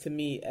to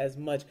me as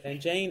much.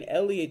 And Jane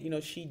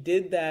Elliott, she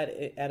did that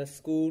at a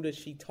school that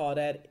she taught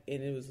at,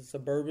 and it was a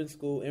suburban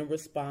school, in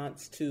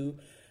response to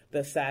the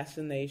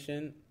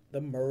assassination,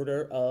 the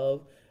murder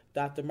of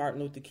Dr.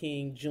 Martin Luther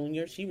King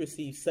Jr. She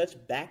received such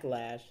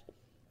backlash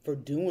for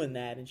doing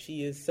that, and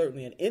she is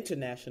certainly an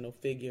international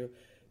figure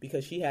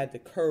because she had the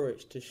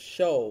courage to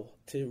show,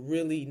 to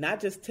really not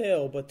just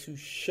tell, but to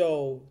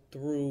show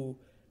through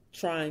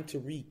trying to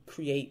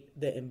recreate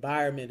the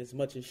environment as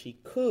much as she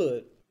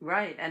could.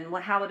 Right, and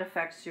how it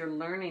affects your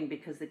learning,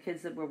 because the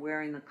kids that were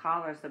wearing the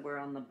collars that were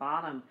on the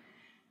bottom,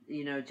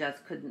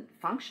 just couldn't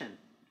function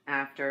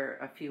after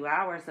a few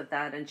hours of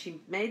that. And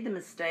she made the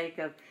mistake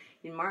of,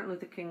 Martin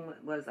Luther King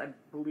was, I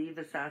believe,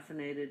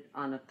 assassinated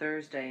on a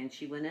Thursday, and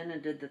she went in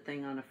and did the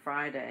thing on a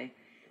Friday.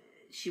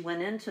 She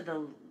went into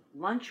the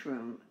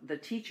lunchroom, the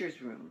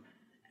teacher's room,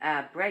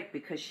 at break,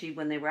 because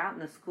when they were out in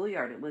the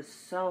schoolyard, it was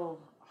so,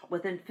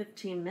 within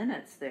 15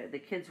 minutes, the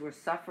kids were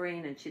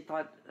suffering, and she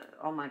thought,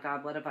 oh my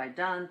God, what have I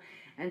done?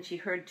 And she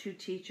heard two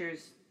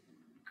teachers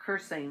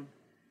cursing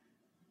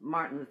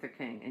Martin Luther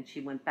King, and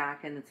she went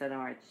back in and said, all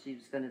right, she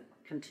was going to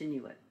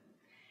continue it.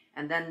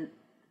 And then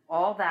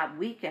all that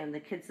weekend,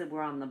 the kids that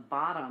were on the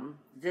bottom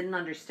didn't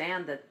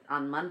understand that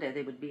on Monday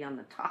they would be on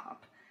the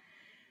top.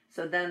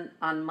 So then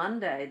on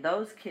Monday,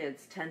 those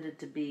kids tended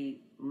to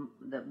be,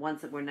 the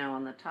ones that were now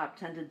on the top,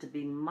 tended to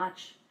be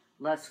much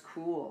less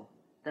cruel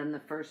than the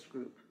first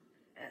group.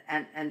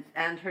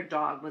 And her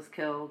dog was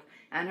killed,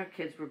 and her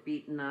kids were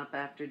beaten up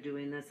after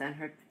doing this, and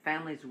her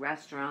family's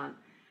restaurant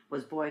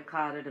was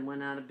boycotted and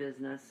went out of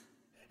business.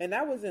 And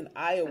that was in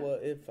Iowa,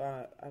 if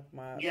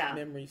my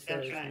memory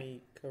serves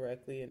me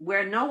correctly.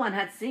 Where no one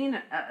had seen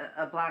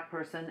a black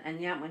person,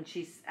 and yet when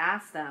she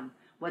asked them,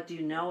 what do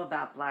you know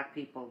about black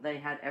people, they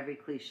had every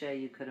cliche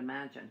you could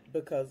imagine.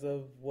 Because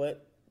of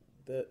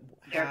their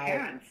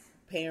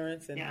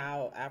parents and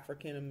how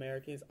African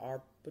Americans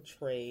are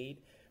portrayed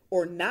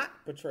or not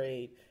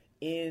portrayed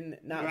in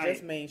not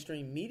just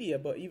mainstream media,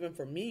 but even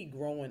for me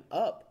growing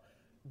up,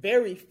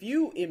 very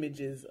few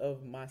images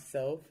of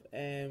myself,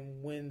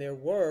 and when there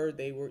were,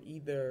 they were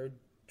either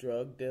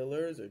drug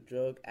dealers or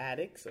drug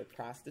addicts or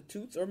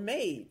prostitutes or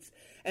maids.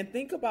 And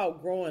think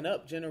about growing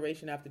up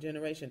generation after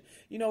generation.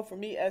 For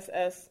me,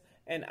 SS,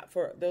 and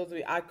for those of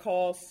you, I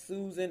call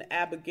Susan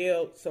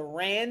Abigail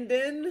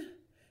Sarandon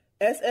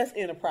SS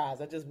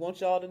Enterprise. I just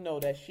want y'all to know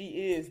that she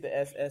is the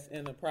SS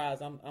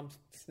Enterprise. I'm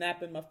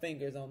snapping my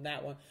fingers on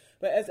that one.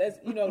 But as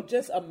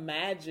just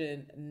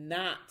imagine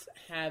not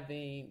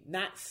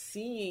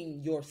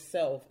seeing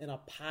yourself in a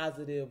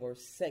positive or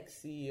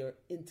sexy or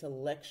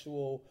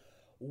intellectual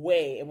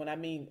way. And when I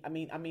mean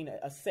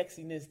a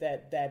sexiness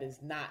that is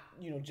not,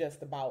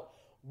 just about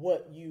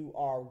what you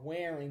are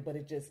wearing, but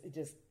it just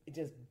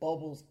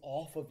bubbles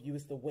off of you.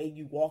 It's the way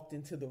you walked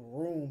into the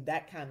room,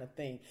 that kind of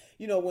thing.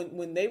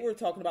 When they were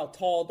talking about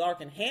tall,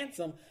 dark, and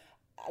handsome,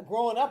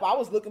 growing up, I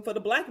was looking for the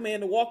black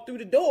man to walk through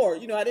the door.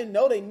 I didn't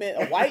know they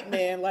meant a white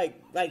man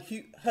like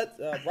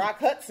Rock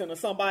Hudson or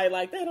somebody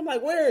like that. I'm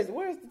like, where's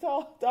the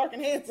tall, dark,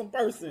 and handsome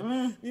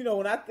person?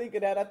 When I think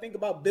of that, I think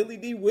about Billy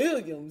D.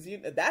 Williams.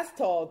 That's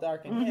tall,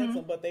 dark, and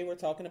handsome. But they were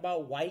talking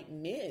about white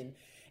men,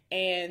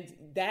 and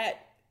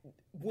that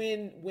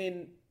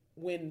when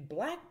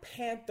Black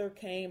Panther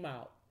came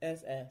out,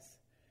 SS.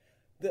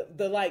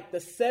 The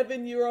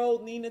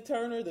 7-year-old Nina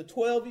Turner, the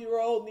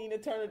 12-year-old Nina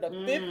Turner, the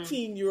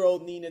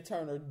 15-year-old Nina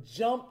Turner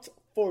jumped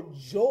for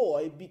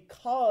joy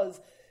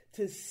because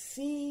to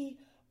see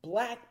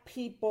black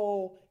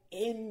people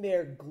in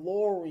their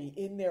glory,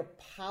 in their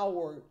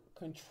power,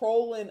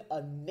 controlling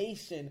a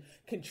nation,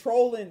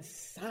 controlling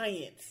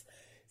science,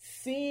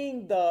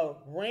 seeing the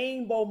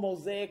rainbow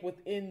mosaic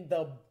within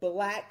the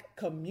black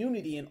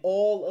community and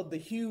all of the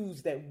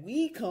hues that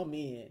we come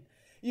in.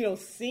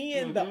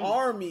 Seeing the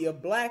army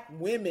of black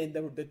women,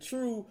 the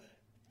true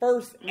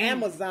first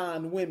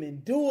Amazon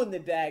women doing the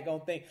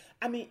daggone thing.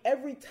 I mean,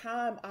 every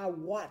time I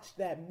watch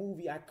that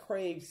movie, I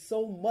crave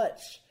so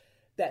much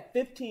that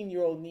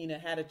 15-year-old Nina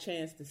had a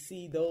chance to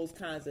see those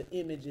kinds of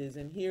images.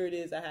 And here it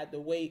is, I had to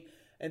wait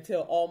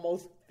until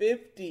almost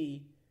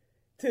 50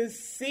 to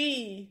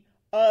see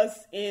us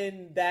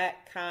in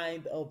that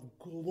kind of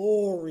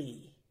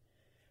glory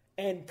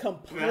and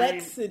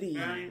complexity.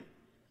 Right.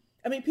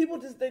 I mean, people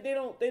just, they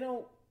don't,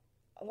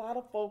 a lot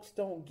of folks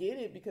don't get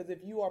it, because if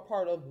you are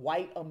part of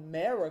white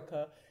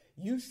America,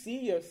 you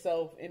see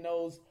yourself in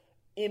those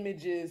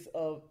images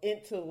of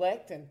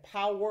intellect and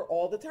power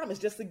all the time. It's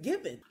just a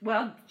given.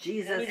 Well,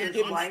 Jesus is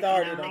white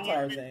started now, on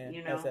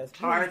Tarzan.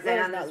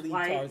 Tarzan not is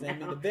white. Tarzan. I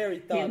mean, the very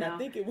thought. I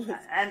think it was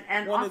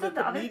and one also of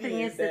the other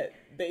thing is that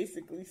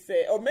basically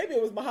said, or maybe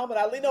it was Muhammad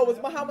Ali. No, it was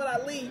Muhammad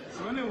Ali.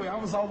 So anyway, I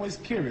was always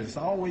curious.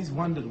 I always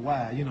wondered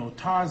why.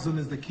 Tarzan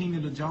is the king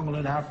of the jungle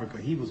in Africa.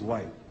 He was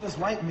white. This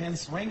white man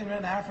swinging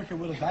around Africa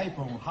with a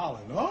diaper on,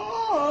 hollering.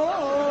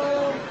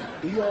 Oh!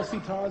 Do you all see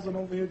Tarzan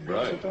over here?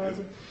 Right.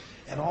 Tarzan?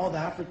 And all the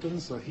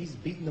Africans, so he's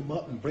beating them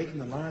up and breaking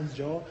the lion's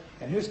jaw.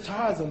 And here's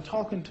Tarzan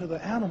talking to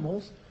the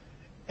animals,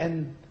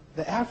 And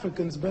the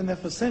Africans been there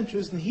for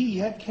centuries, and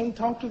he can't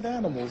talk to the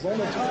animals.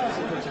 Only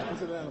Tarzan can talk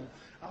to the animals.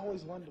 I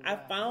always wonder. I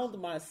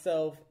found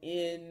myself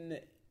in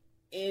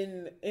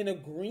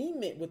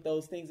agreement with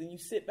those things, and you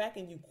sit back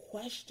and you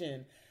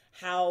question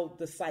how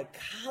the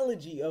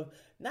psychology of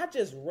not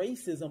just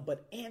racism,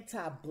 but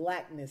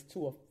anti-blackness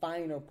to a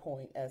finer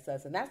point,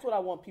 SS. And that's what I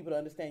want people to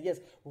understand. Yes,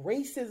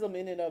 racism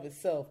in and of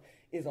itself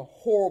is a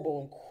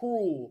horrible and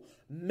cruel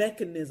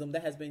mechanism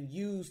that has been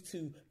used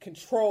to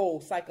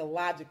control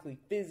psychologically,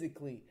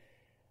 physically,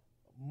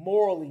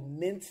 morally,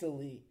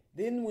 mentally.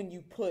 Then when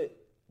you put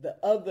the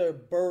other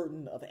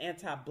burden of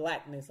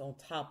anti-blackness on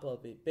top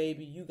of it,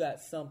 baby, you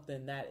got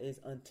something that is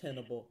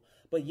untenable.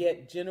 But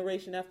yet,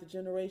 generation after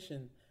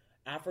generation,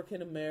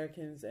 African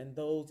Americans and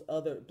those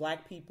other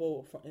black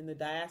people in the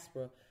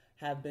diaspora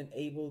have been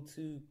able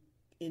to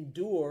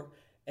endure,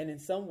 and in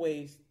some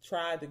ways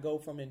try to go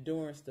from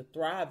endurance to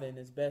thriving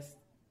as best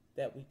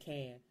that we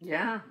can.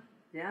 Yeah.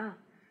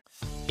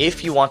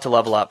 If you want to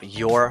level up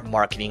your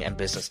marketing and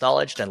business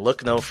knowledge, then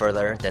look no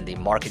further than the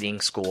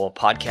Marketing School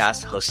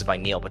podcast hosted by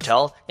Neil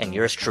Patel and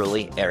yours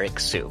truly, Eric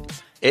Sue.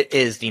 It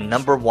is the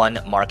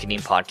 #1 marketing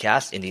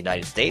podcast in the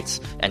United States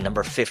and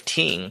number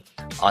 15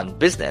 on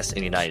business in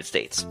the United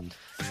States.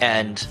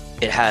 And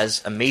it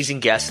has amazing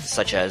guests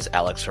such as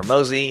Alex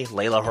Hormozi,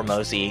 Layla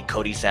Hormozi,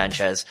 Cody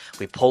Sanchez.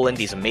 We pull in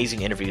these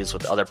amazing interviews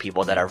with other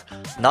people that are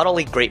not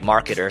only great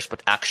marketers,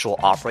 but actual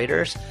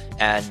operators.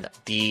 And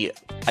the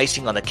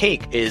icing on the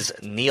cake is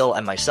Neil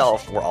and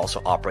myself were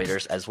also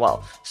operators as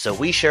well. So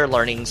we share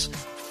learnings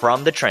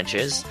from the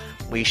trenches.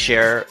 We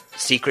share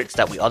secrets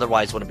that we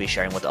otherwise wouldn't be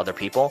sharing with other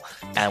people.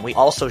 And we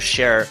also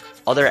share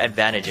other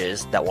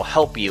advantages that will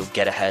help you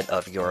get ahead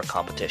of your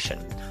competition.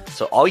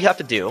 So all you have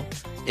to do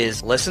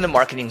is listen to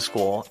Marketing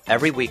School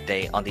every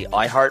weekday on the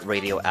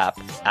iHeartRadio app,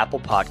 Apple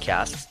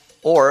Podcasts,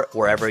 or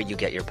wherever you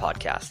get your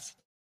podcasts.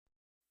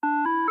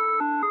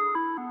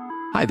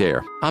 Hi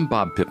there, I'm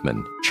Bob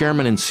Pittman,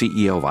 Chairman and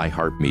CEO of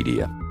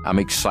iHeartMedia. I'm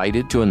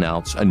excited to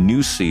announce a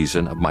new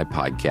season of my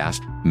podcast,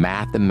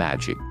 Math and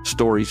Magic,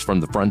 Stories from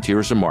the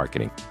Frontiers of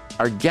Marketing.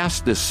 Our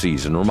guests this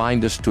season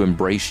remind us to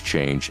embrace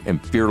change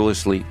and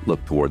fearlessly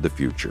look toward the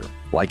future.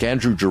 Like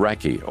Andrew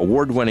Jarecki,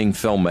 award-winning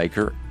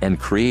filmmaker and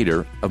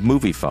creator of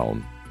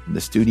MoviePhone.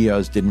 The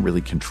studios didn't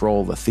really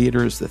control the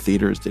theaters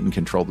didn't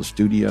control the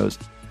studios.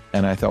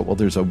 And I thought, well,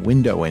 there's a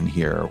window in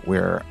here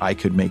where I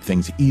could make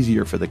things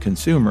easier for the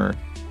consumer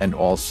and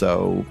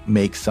also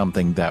make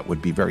something that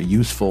would be very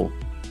useful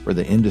for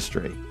the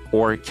industry.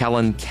 Or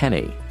Kellen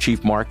Kenny,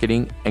 Chief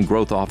Marketing and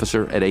Growth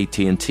Officer at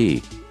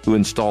AT&T, who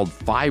installed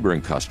fiber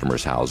in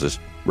customers' houses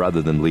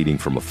rather than leading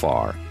from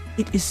afar.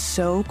 It is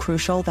so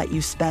crucial that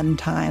you spend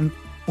time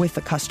with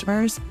the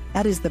customers.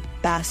 That is the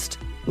best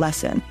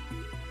lesson.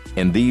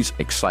 In these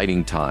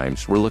exciting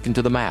times, we're looking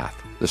to the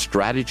math, the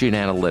strategy and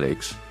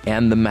analytics,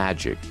 and the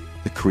magic,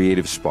 the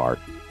creative spark,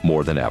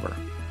 more than ever.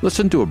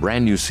 Listen to a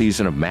brand new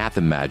season of Math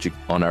and Magic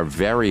on our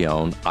very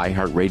own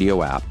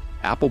iHeartRadio app,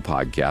 Apple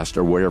Podcast,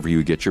 or wherever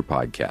you get your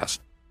podcast.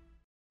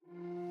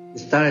 We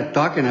started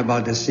talking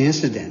about this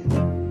incident.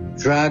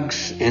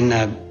 Drugs and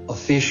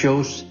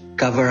officials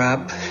cover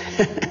up.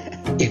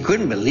 You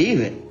couldn't believe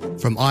it.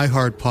 From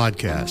iHeart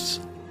Podcasts.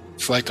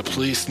 It's like the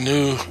police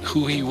knew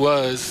who he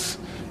was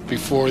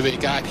before they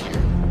got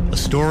here. A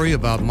story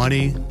about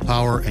money,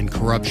 power, and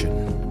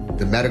corruption.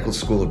 The medical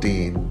school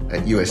dean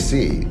at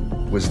USC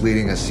was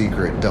leading a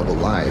secret double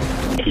life.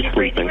 She's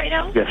sleeping right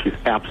now? Yes, she's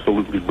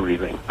absolutely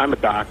breathing. I'm a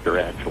doctor,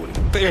 actually.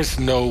 There's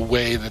no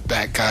way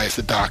that guy's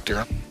a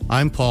doctor.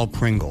 I'm Paul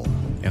Pringle,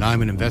 and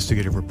I'm an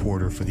investigative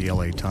reporter for the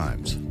LA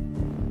Times.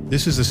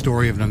 This is the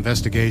story of an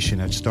investigation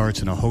that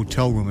starts in a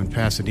hotel room in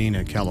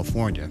Pasadena,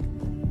 California,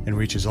 and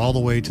reaches all the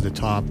way to the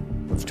top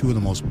of two of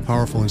the most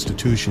powerful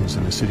institutions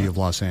in the city of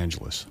Los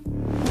Angeles.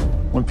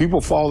 When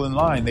people fall in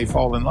line, they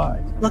fall in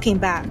line. Looking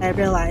back, I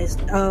realized,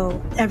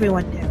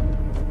 everyone knew.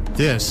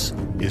 This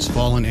is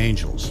Fallen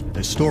Angels,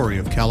 a story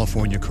of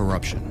California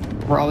corruption.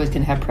 We're always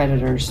going to have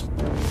predators.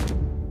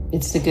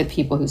 It's the good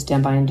people who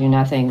stand by and do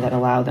nothing that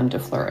allow them to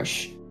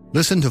flourish.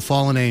 Listen to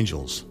Fallen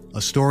Angels,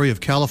 a story of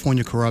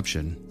California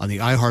corruption on the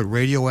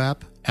iHeartRadio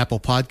app, Apple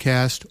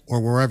Podcast, or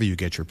wherever you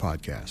get your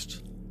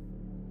podcasts.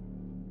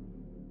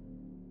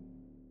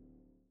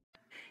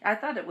 I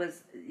thought it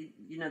was,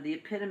 the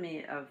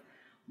epitome of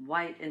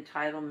white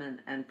entitlement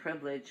and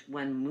privilege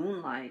when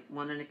Moonlight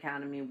won an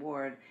Academy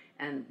Award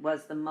and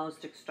was the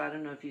most extra. I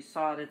don't know if you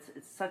saw it.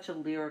 It's such a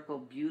lyrical,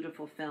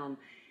 beautiful film.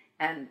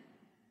 And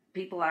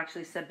people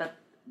actually said, but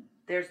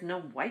there's no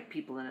white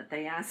people in it.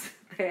 They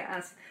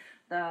asked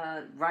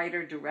the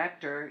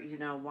writer-director,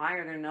 why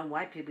are there no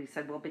white people? He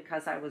said, well,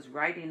 because I was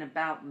writing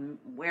about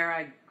where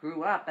I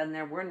grew up and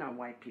there were no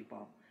white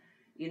people.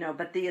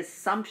 But the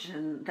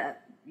assumption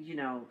that,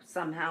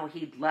 somehow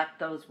he'd left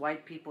those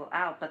white people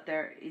out. But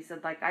he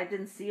said, I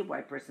didn't see a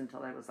white person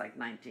until I was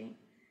 19.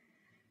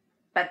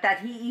 But that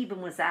he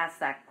even was asked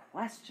that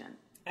question.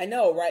 I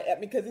know, right?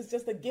 Because it's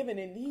just a given.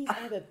 And these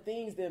are the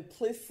things, the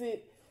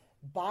implicit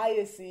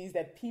biases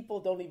that people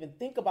don't even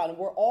think about, and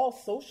we're all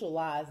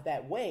socialized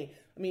that way.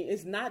 I mean,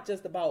 it's not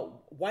just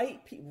about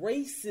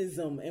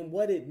racism and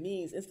what it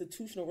means.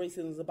 Institutional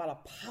racism is about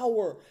a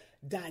power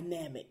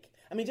dynamic.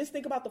 I mean, just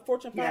think about the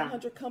Fortune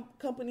 500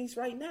 companies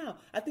right now.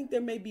 I think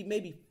there may be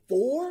maybe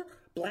 4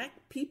 Black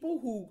people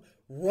who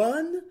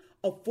run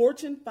a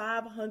Fortune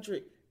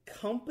 500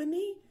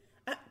 company.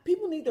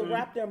 People need to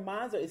wrap their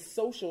minds around. It's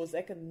social, it's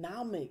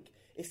economic,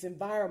 it's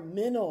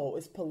environmental,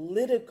 it's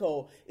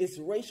political, it's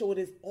racial, it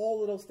is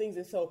all of those things.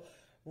 And so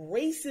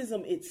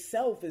racism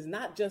itself is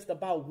not just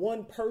about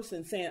one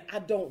person saying, I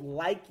don't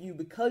like you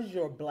because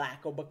you're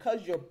Black or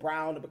because you're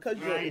brown or because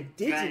you're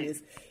indigenous.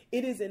 Right.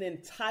 It is an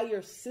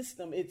entire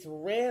system. It's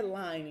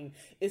redlining.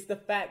 It's the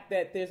fact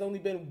that there's only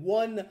been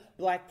one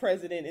Black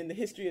president in the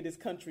history of this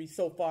country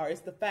so far.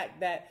 It's the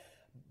fact that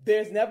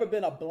there's never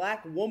been a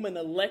Black woman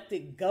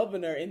elected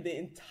governor in the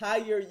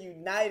entire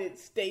United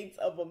States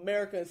of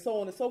America, and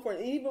so on and so forth.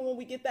 And even when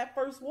we get that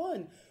first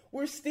one,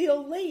 we're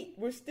still late.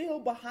 We're still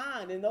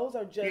behind. And those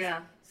are just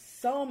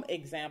some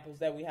examples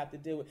that we have to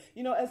deal with.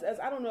 You know, as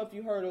I don't know if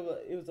you heard of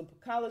it was a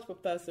college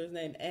professor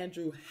named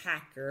Andrew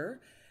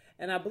Hacker,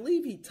 and I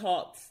believe he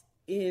taught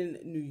in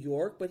New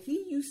York, but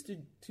he used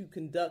to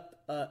conduct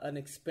an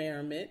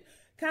experiment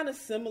kind of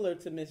similar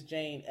to Miss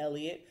Jane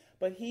Elliott,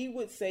 but he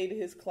would say to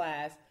his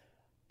class,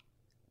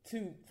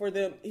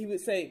 he would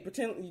say,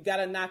 pretend you got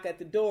to knock at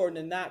the door, and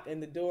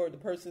the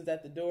person's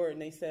at the door,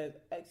 and they said,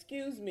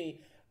 excuse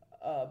me,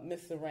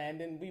 Miss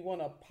Sarandon, we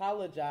want to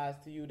apologize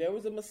to you. There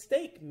was a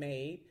mistake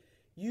made.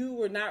 You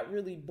were not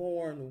really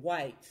born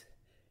white.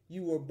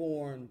 You were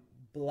born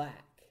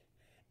Black.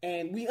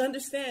 And we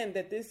understand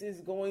that this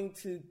is going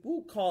to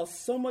cause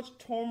so much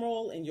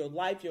turmoil in your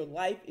life. Your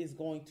life is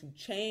going to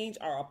change.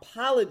 Our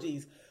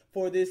apologies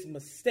for this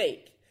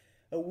mistake.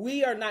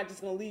 We are not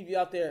just going to leave you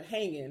out there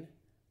hanging.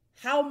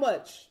 How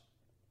much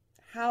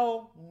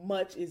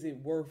is it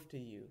worth to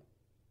you?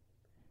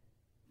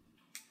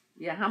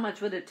 Yeah, how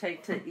much would it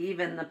take to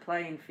even the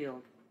playing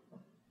field?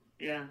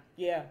 Yeah.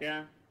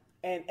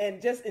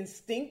 And just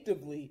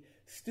instinctively,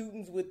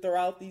 students would throw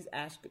out these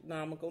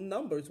astronomical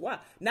numbers. Why?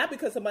 Not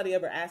because somebody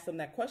ever asked them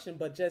that question,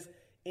 but just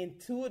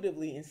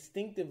intuitively,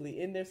 instinctively,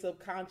 in their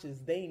subconscious,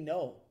 they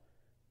know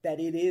that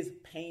it is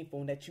painful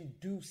and that you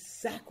do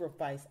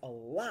sacrifice a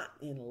lot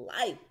in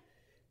life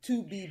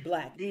to be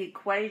Black. The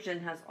equation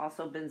has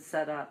also been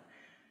set up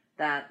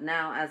that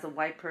now as a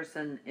white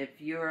person, if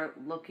you're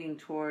looking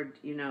toward,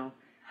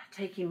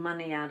 taking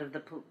money out of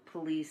the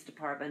police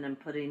department and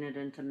putting it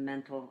into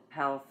mental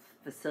health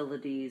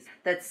facilities,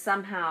 that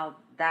somehow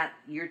that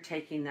you're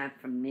taking that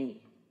from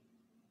me.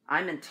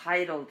 I'm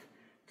entitled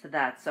to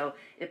that. So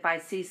if I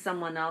see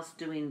someone else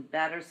doing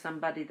better,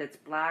 somebody that's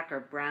Black or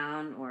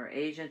brown or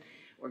Asian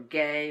or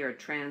gay or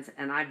trans,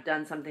 and I've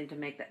done something to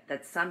make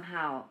that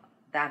somehow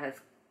that has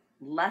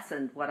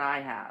lessened what I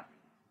have.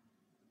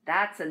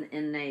 That's an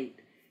innate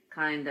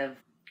kind of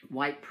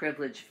white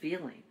privilege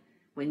feeling.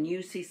 When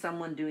you see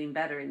someone doing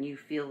better and you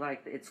feel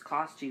like it's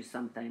cost you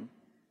something,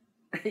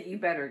 you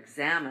better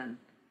examine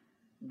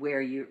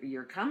where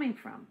you're coming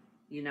from,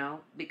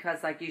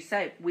 because like you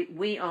say,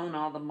 we own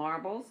all the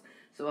marbles.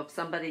 So if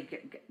somebody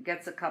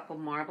gets a couple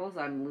marbles,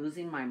 I'm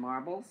losing my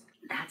marbles.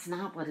 That's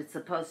not what it's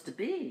supposed to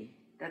be.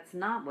 That's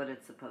not what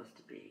it's supposed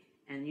to be.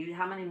 And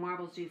how many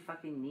marbles do you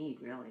fucking need,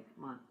 really?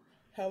 Come on.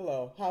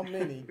 Hello, how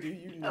many do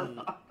you need?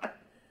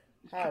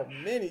 How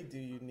many do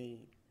you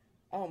need?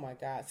 Oh my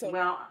God. So,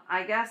 well,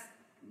 I guess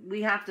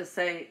we have to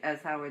say,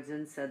 as Howard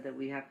Zinn said, that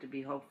we have to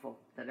be hopeful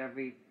that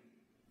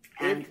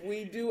if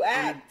we do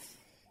act,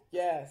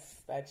 yes,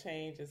 that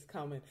change is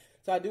coming.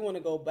 So I do want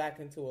to go back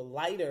into a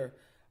lighter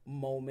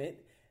moment.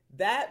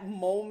 That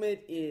moment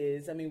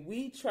is,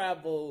 we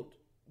traveled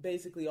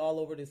basically all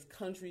over this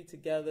country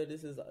together.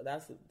 This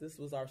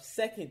was our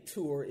second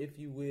tour, if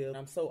you will.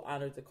 I'm so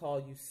honored to call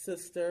you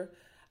sister.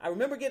 I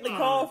remember getting a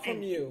call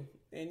from you,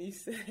 and you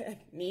said,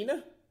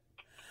 Nina,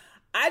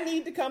 I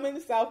need to come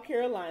into South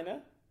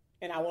Carolina,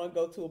 and I want to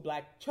go to a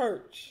Black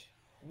church.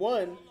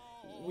 1,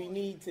 we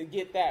need to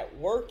get that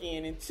work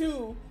in, and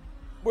 2,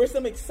 where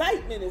some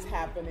excitement is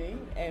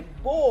happening, and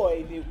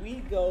boy, did we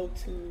go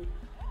to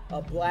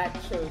a Black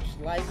church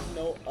like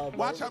no other.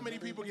 Watch how many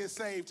people get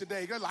saved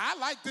today. They're like, I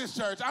like this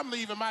church. I'm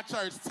leaving my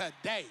church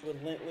today.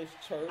 Relentless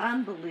church.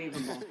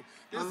 Unbelievable.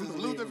 This is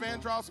Luther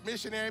Vandross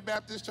Missionary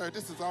Baptist Church.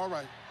 This is all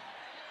right.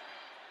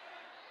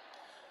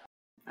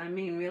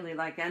 Really,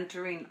 like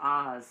entering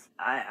Oz.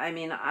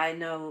 I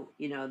know,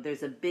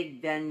 there's a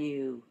big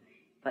venue,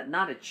 but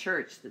not a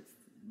church that's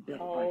built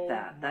like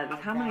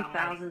that. How many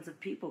thousands of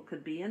people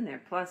could be in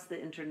there? Plus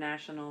the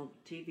international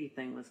TV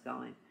thing was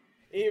going.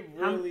 It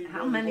really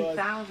How many was.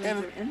 thousands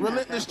And are in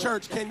Relentless that?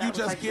 Church, can you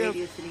just give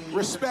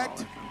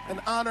respect and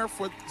honor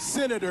for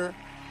Senator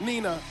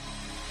Nina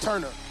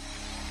Turner?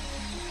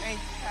 Thank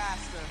you,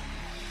 Pastor.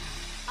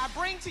 I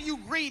bring to you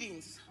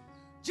greetings.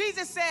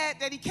 Jesus said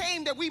that he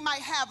came that we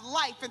might have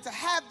life and to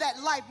have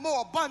that life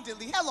more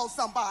abundantly. Hello,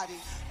 somebody.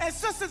 And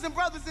sisters and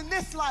brothers, in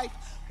this life,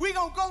 we're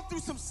going to go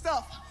through some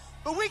stuff,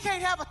 but we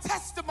can't have a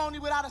testimony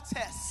without a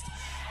test.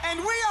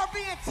 And we are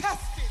being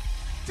tested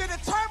to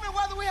determine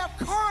whether we have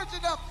courage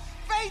enough,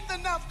 faith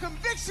enough,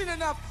 conviction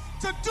enough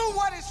to do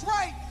what is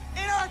right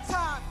in our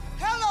time.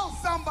 Hello,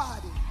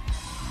 somebody.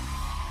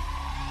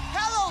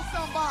 Hello,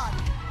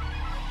 somebody.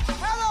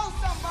 Hello,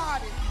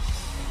 somebody.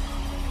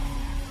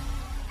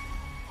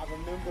 I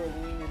remember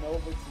leaning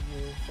over to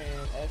you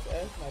saying,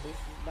 SS, now this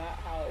is not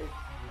how it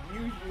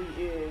usually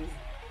is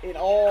in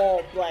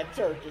all black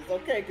churches,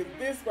 okay? Because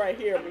this right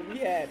here, I mean, we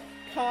had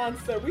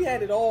concert, we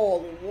had it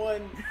all in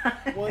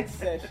one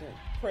session.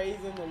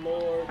 Praising the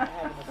Lord,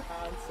 having a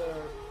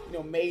concert. You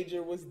know,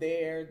 Major was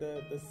there,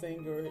 the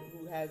singer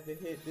who has the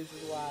hit, This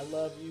Is Why I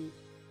Love You.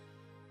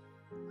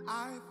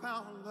 I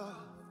found love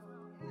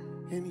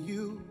in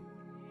you.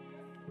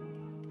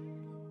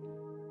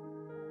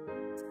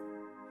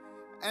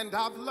 And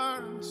I've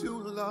learned to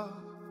love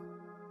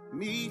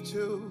me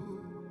too.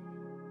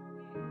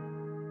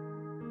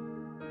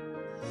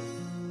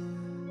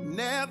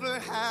 Never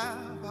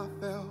have I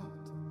felt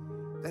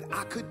that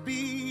I could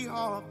be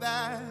all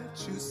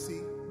that you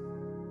see.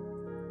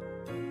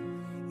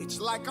 It's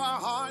like our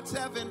hearts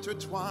have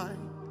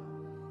intertwined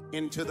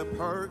into the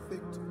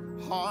perfect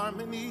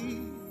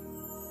harmony.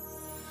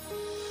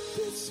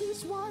 This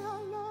is why I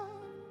love.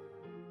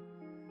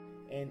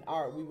 And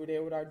we were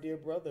there with our dear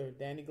brother,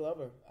 Danny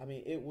Glover. I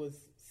mean, it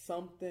was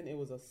something, it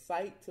was a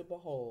sight to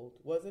behold,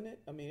 wasn't it?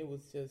 I mean, it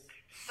was just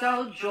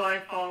so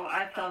joyful.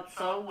 I felt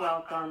so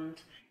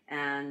welcomed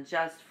and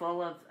just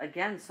full of,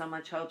 again, so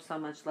much hope, so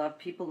much love,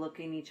 people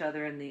looking each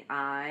other in the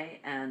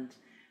eye and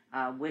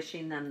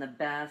wishing them the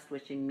best,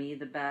 wishing me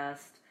the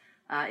best.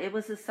 It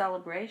was a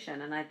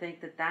celebration, and I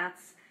think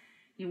that's,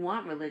 you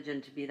want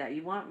religion to be that.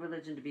 You want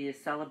religion to be a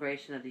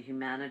celebration of the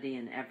humanity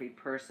in every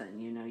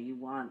person. You know, you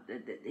want,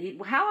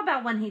 how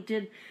about when he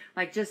did,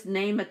 like, just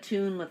name a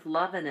tune with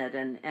love in it,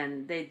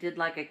 and they did,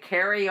 like, a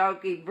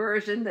karaoke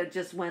version that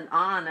just went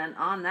on and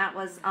on. That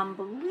was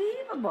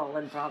unbelievable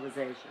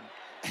improvisation.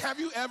 Have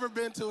you ever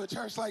been to a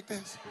church like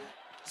this?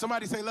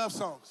 Somebody say love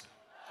songs.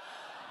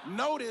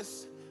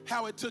 Notice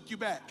how it took you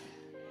back.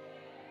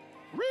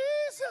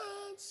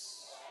 Reasons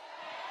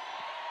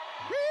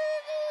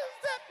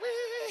that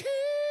we're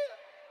here.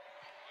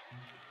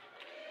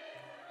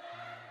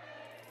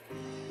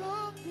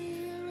 The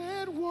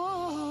fear it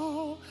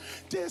won't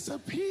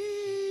disappear.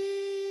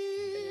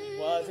 It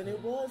was, and it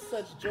was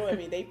such joy. I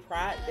mean, they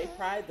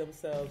pride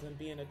themselves in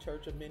being a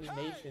church of many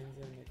nations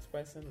and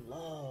expressing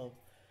love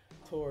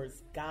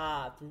towards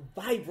God through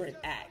vibrant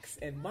acts.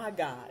 And my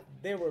God,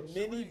 there were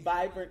many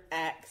vibrant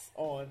acts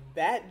on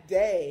that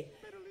day.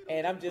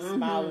 And I'm just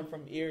smiling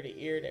from ear to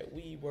ear that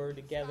we were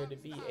together to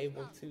be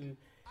able to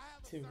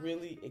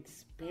really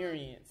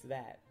experience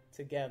that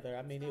together.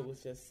 I mean, it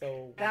was just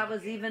so... That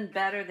was even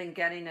better than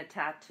getting a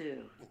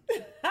tattoo.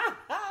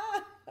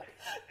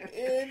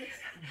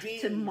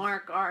 Indeed. To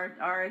mark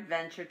our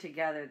adventure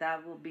together.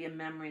 That will be a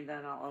memory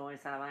that I'll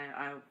always have.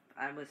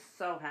 I was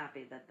so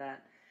happy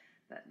that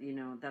you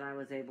know, that I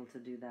was able to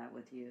do that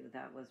with you.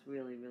 That was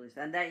really, really,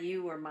 and that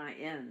you were my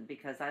in,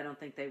 because I don't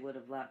think they would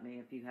have let me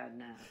if you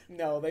hadn't asked.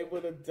 No, they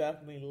would have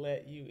definitely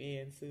let you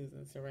in,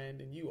 Susan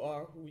Sarandon. You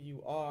are who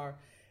you are.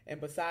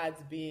 And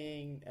besides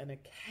being an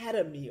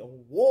Academy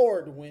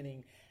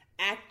Award-winning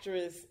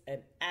actress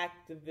and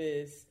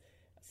activist,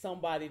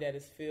 somebody that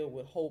is filled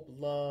with hope,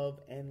 love,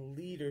 and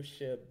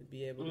leadership, to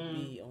be able to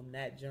be on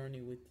that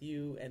journey with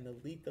you and the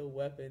lethal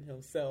weapon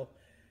himself,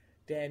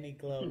 Danny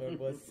Glover,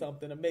 was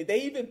something amazing.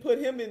 They even put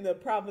him in the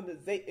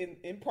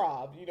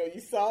improv. You know, you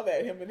saw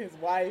that, him and his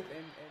wife.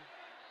 And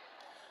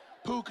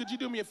Pooh, could you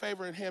do me a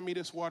favor and hand me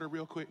this water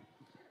real quick?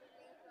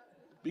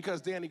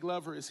 Because Danny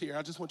Glover is here.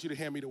 I just want you to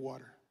hand me the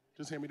water.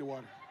 Just hand me the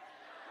water.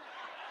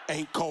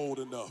 Ain't cold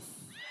enough.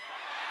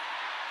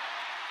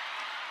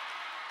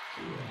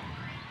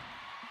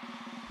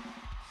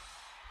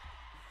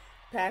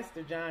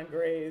 Pastor John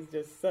Gray is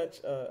just such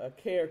a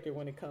character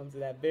when it comes to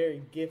that,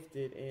 very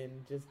gifted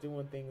in just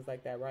doing things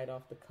like that right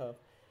off the cuff.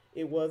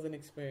 It was an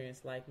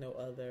experience like no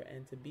other,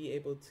 and to be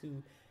able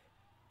to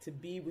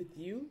be with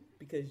you,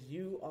 because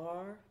you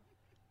are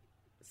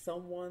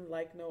someone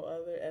like no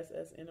other,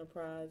 SS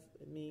Enterprise,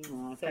 it means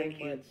so thank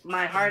much. You.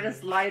 My heart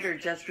is lighter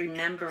just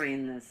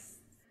remembering this,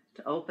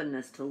 to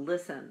openness, to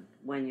listen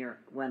when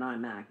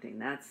I'm acting.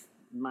 That's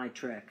my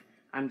trick.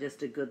 I'm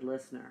just a good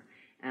listener.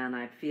 And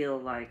I feel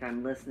like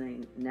I'm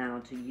listening now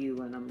to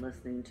you, and I'm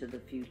listening to the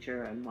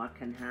future and what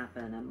can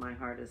happen, and my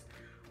heart is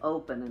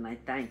open, and I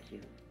thank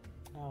you.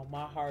 Oh,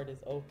 my heart is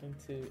open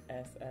to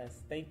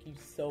SS. Thank you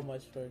so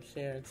much for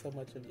sharing so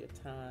much of your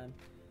time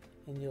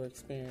and your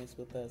experience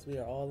with us. We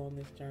are all on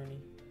this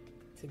journey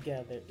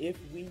together. If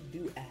we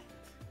do act,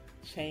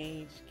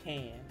 change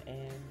can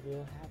and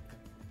will happen.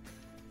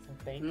 So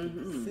thank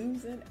you,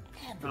 Susan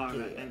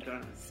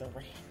Abigail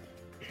Sarandon.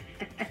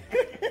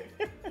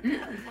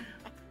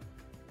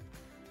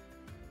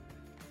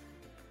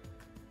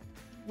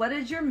 What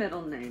is your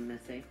middle name,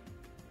 Missy?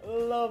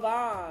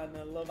 Lavon.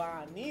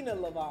 Nina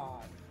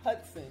Lavon.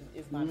 Hudson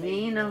is my name.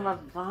 Nina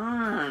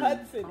Lavon.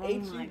 Hudson,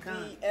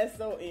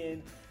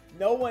 Hudson.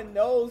 No one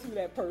knows who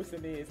that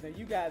person is. Now,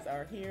 you guys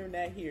are hearing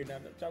that here. Now,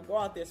 don't y'all go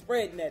out there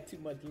spreading that too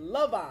much.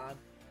 Lavon.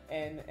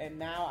 and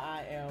now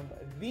I am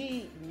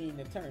the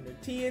Nina Turner.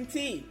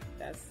 TNT.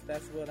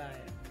 That's what I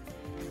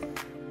am.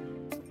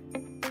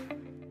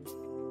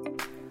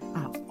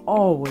 I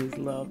always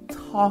love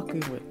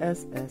talking with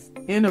SS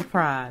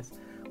Enterprise.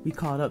 We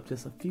caught up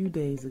just a few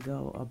days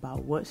ago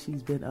about what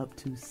she's been up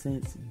to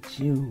since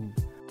June.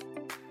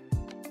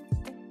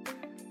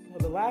 Well,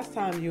 the last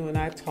time you and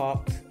I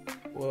talked,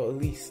 well, at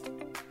least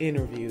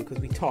interview, because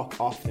we talk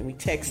often. We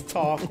text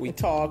talk, we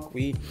talk,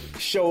 we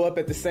show up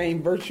at the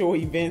same virtual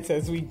events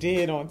as we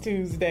did on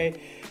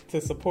Tuesday to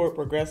support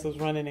progressives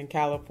running in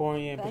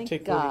California. And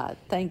particularly,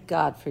 Thank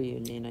God for you,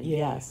 Nina. Yeah.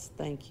 Yes,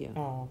 thank you.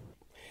 Oh.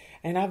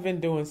 And I've been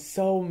doing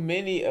so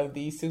many of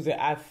these, Susan.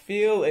 I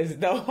feel as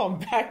though I'm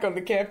back on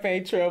the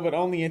campaign trail, but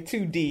only in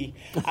 2D.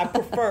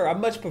 I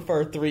much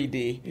prefer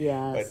 3D.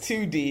 Yes. But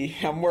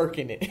 2D, I'm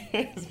working it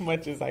as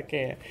much as I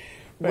can.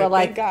 But well,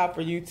 thank God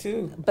for you,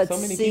 too. But so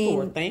many people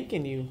were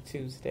thanking you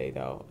Tuesday,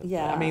 though.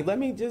 Yeah. I mean, let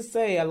me just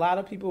say, a lot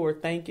of people were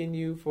thanking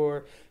you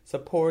for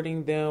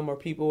supporting them, or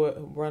people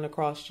run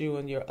across you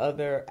and your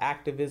other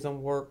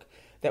activism work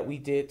that we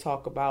did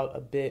talk about a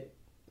bit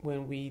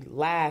when we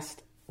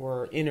last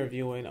were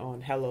interviewing on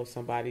Hello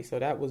Somebody. So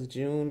that was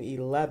June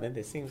 11th.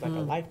 It seems like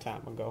a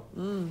lifetime ago.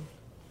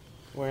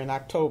 We're in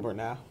October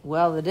now.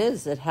 Well, it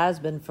is. It has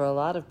been for a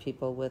lot of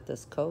people with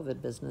this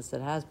COVID business.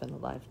 It has been a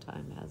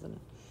lifetime, hasn't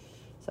it?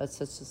 So it's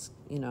just,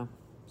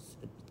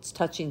 it's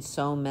touching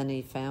so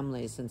many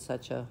families in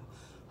such a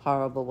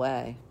horrible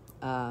way.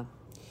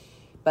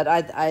 But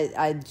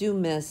I do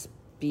miss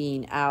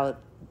being out.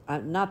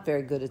 I'm not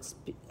very good at.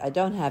 I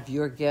don't have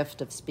your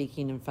gift of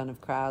speaking in front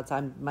of crowds.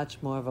 I'm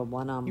much more of a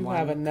one-on-one. You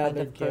have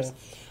another kind of person.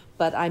 gift.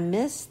 But I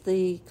miss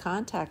the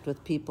contact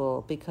with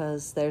people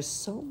because there's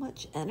so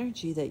much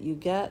energy that you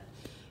get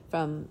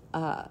from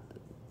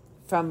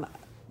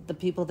the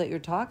people that you're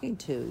talking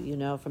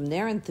to, from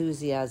their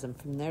enthusiasm,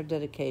 from their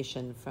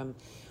dedication, from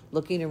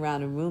looking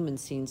around a room and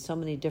seeing so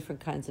many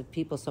different kinds of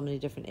people, so many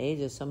different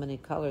ages, so many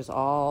colors,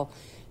 all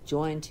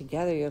joined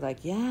together. You're like,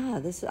 yeah,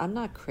 I'm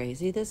not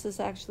crazy. This is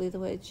actually the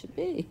way it should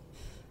be.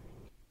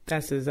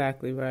 That's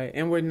exactly right.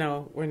 And we're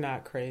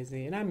not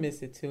crazy. And I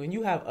miss it too. And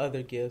you have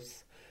other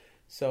gifts.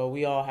 So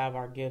we all have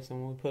our gifts, and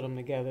when we put them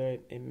together,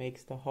 it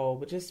makes the whole.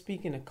 But just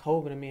speaking of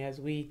COVID, I mean, as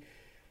we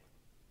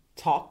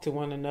talk to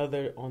one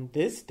another on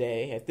this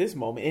day, at this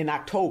moment, in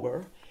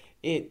October,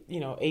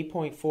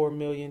 8.4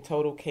 million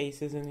total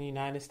cases in the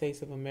United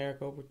States of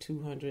America. Over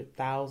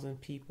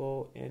 200,000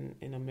 people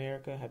in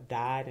America have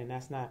died, and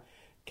that's not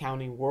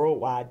counting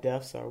worldwide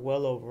deaths, are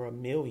well over 1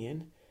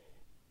 million.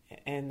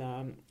 And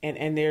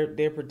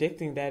they're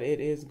predicting that it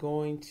is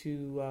going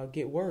to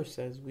get worse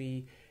as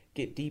we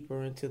get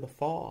deeper into the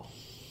fall.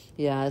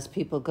 Yeah, as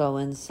people go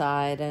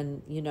inside,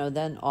 and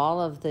then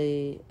all of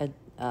the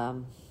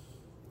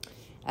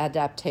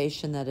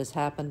adaptation that has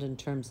happened in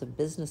terms of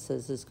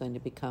businesses is going to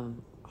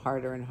become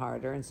harder and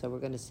harder, and so we're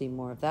going to see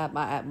more of that.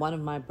 One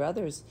of my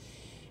brothers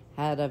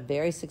had a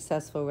very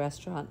successful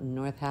restaurant in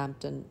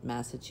Northampton,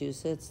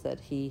 Massachusetts, that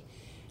he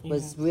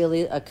was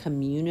really a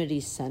community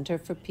center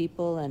for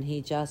people, and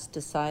he just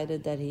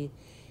decided that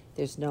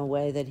there's no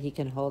way that he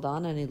can hold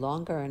on any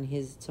longer, and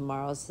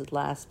tomorrow's his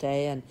last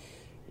day, and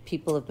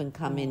people have been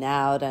coming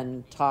out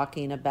and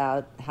talking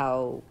about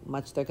how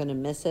much they're going to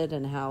miss it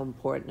and how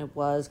important it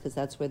was, because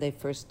that's where they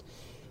first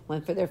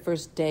went for their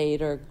first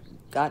date or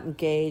got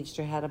engaged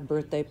or had a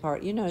birthday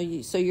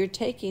party. So you're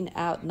taking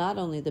out not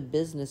only the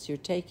business, you're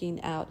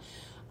taking out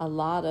a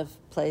lot of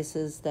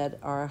places that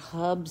are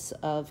hubs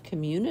of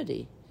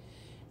community.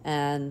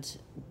 And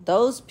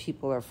those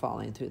people are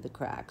falling through the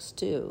cracks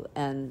too.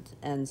 And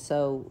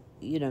so,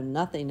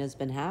 nothing has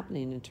been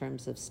happening in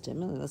terms of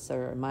stimulus,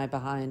 or am I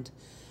behind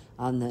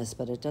on this?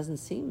 But it doesn't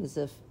seem as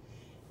if,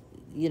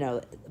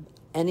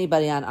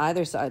 anybody on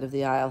either side of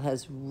the aisle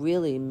has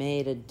really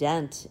made a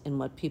dent in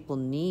what people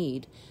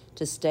need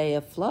to stay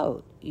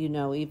afloat.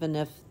 Even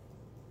if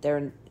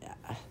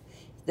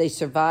they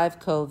survive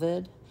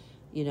COVID,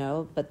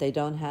 but they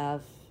don't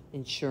have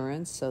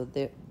insurance, so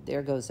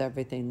there goes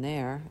everything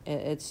there.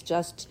 It's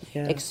just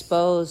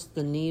exposed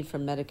the need for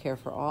Medicare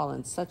for all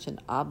in such an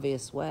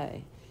obvious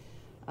way.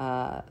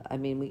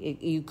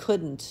 You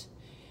couldn't.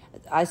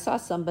 I saw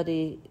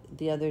somebody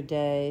the other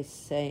day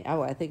saying,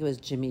 I think it was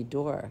Jimmy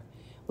Dore,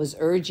 was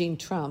urging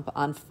Trump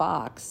on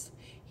Fox.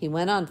 He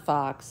went on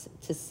Fox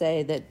to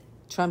say that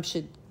Trump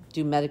should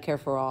do Medicare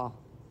for all,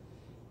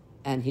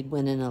 and he'd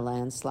win in a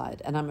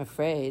landslide. And I'm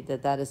afraid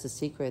that is a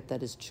secret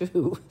that is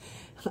true.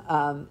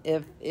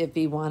 If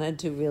he wanted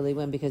to really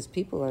win, because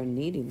people are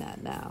needing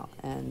that now.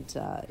 And,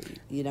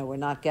 we're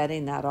not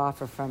getting that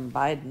offer from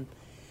Biden.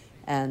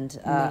 And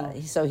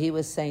so he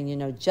was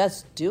saying,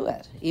 just do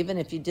it. Even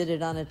if you did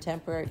it on a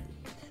temporary,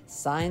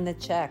 sign the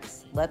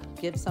checks.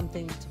 Give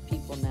something to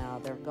people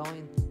now. They're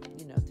going,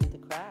 through the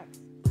cracks.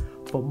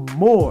 For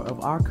more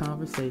of our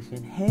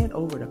conversation, head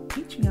over to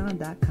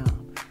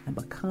patreon.com and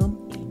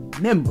become a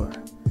member.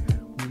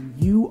 When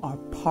you are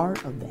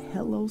part of the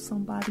Hello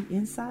Somebody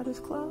Insiders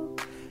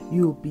Club,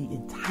 you'll be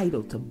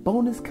entitled to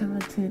bonus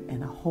content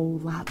and a whole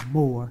lot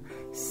more.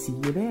 See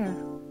you there.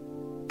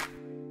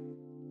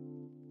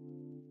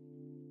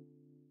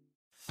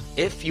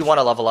 If you want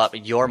to level up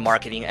your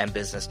marketing and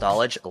business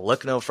knowledge,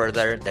 look no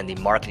further than the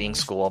Marketing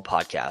School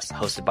podcast,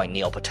 hosted by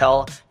Neil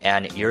Patel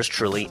and yours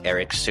truly,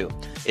 Eric Su.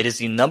 It is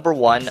the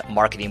 #1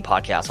 marketing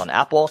podcast on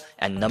Apple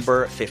and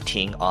number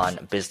 15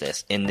 on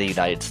business in the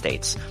United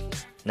States.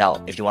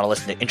 Now, if you want to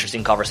listen to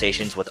interesting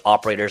conversations with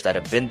operators that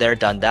have been there,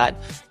 done that,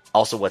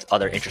 also with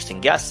other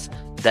interesting guests,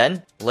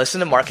 then listen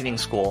to Marketing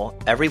School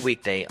every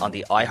weekday on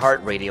the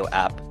iHeartRadio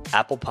app,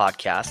 Apple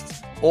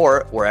Podcasts,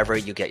 or wherever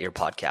you get your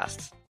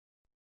podcasts.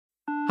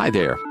 Hi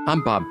there,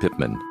 I'm Bob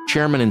Pittman,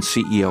 Chairman and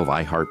CEO of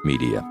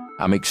iHeartMedia.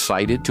 I'm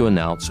excited to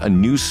announce a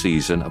new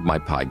season of my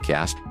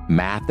podcast,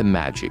 Math and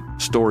Magic,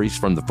 Stories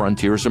from the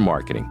Frontiers of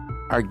Marketing.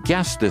 Our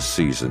guests this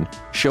season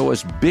show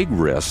us big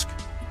risk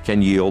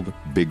can yield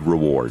big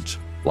rewards,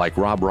 like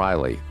Rob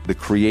Riley, the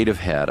creative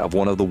head of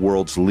one of the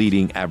world's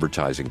leading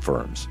advertising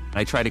firms.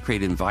 I try to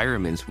create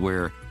environments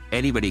where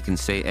anybody can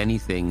say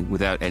anything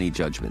without any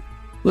judgment.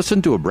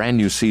 Listen to a brand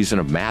new season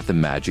of Math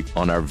and Magic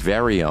on our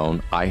very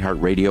own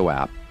iHeartRadio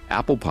app,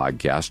 Apple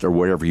Podcast, or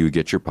wherever you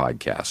get your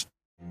podcast.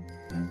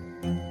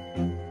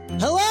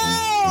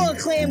 Hello,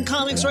 acclaimed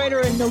comics writer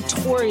and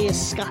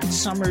notorious Scott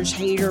Summers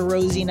hater,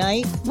 Rosie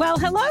Knight. Well,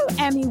 hello,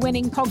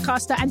 Emmy-winning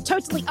podcaster and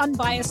totally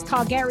unbiased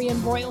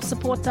Targaryen royal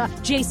supporter,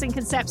 Jason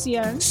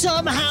Concepcion.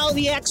 Somehow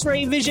the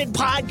X-Ray Vision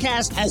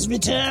podcast has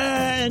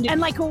returned.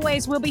 And like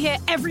always, we'll be here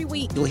every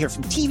week. You'll hear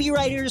from TV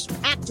writers,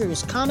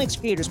 actors, comics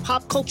creators,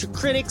 pop culture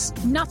critics.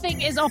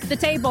 Nothing is off the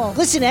table.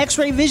 Listen to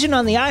X-Ray Vision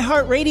on the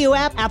iHeartRadio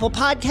app, Apple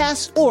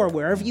Podcasts, or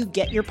wherever you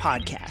get your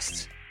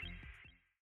podcasts.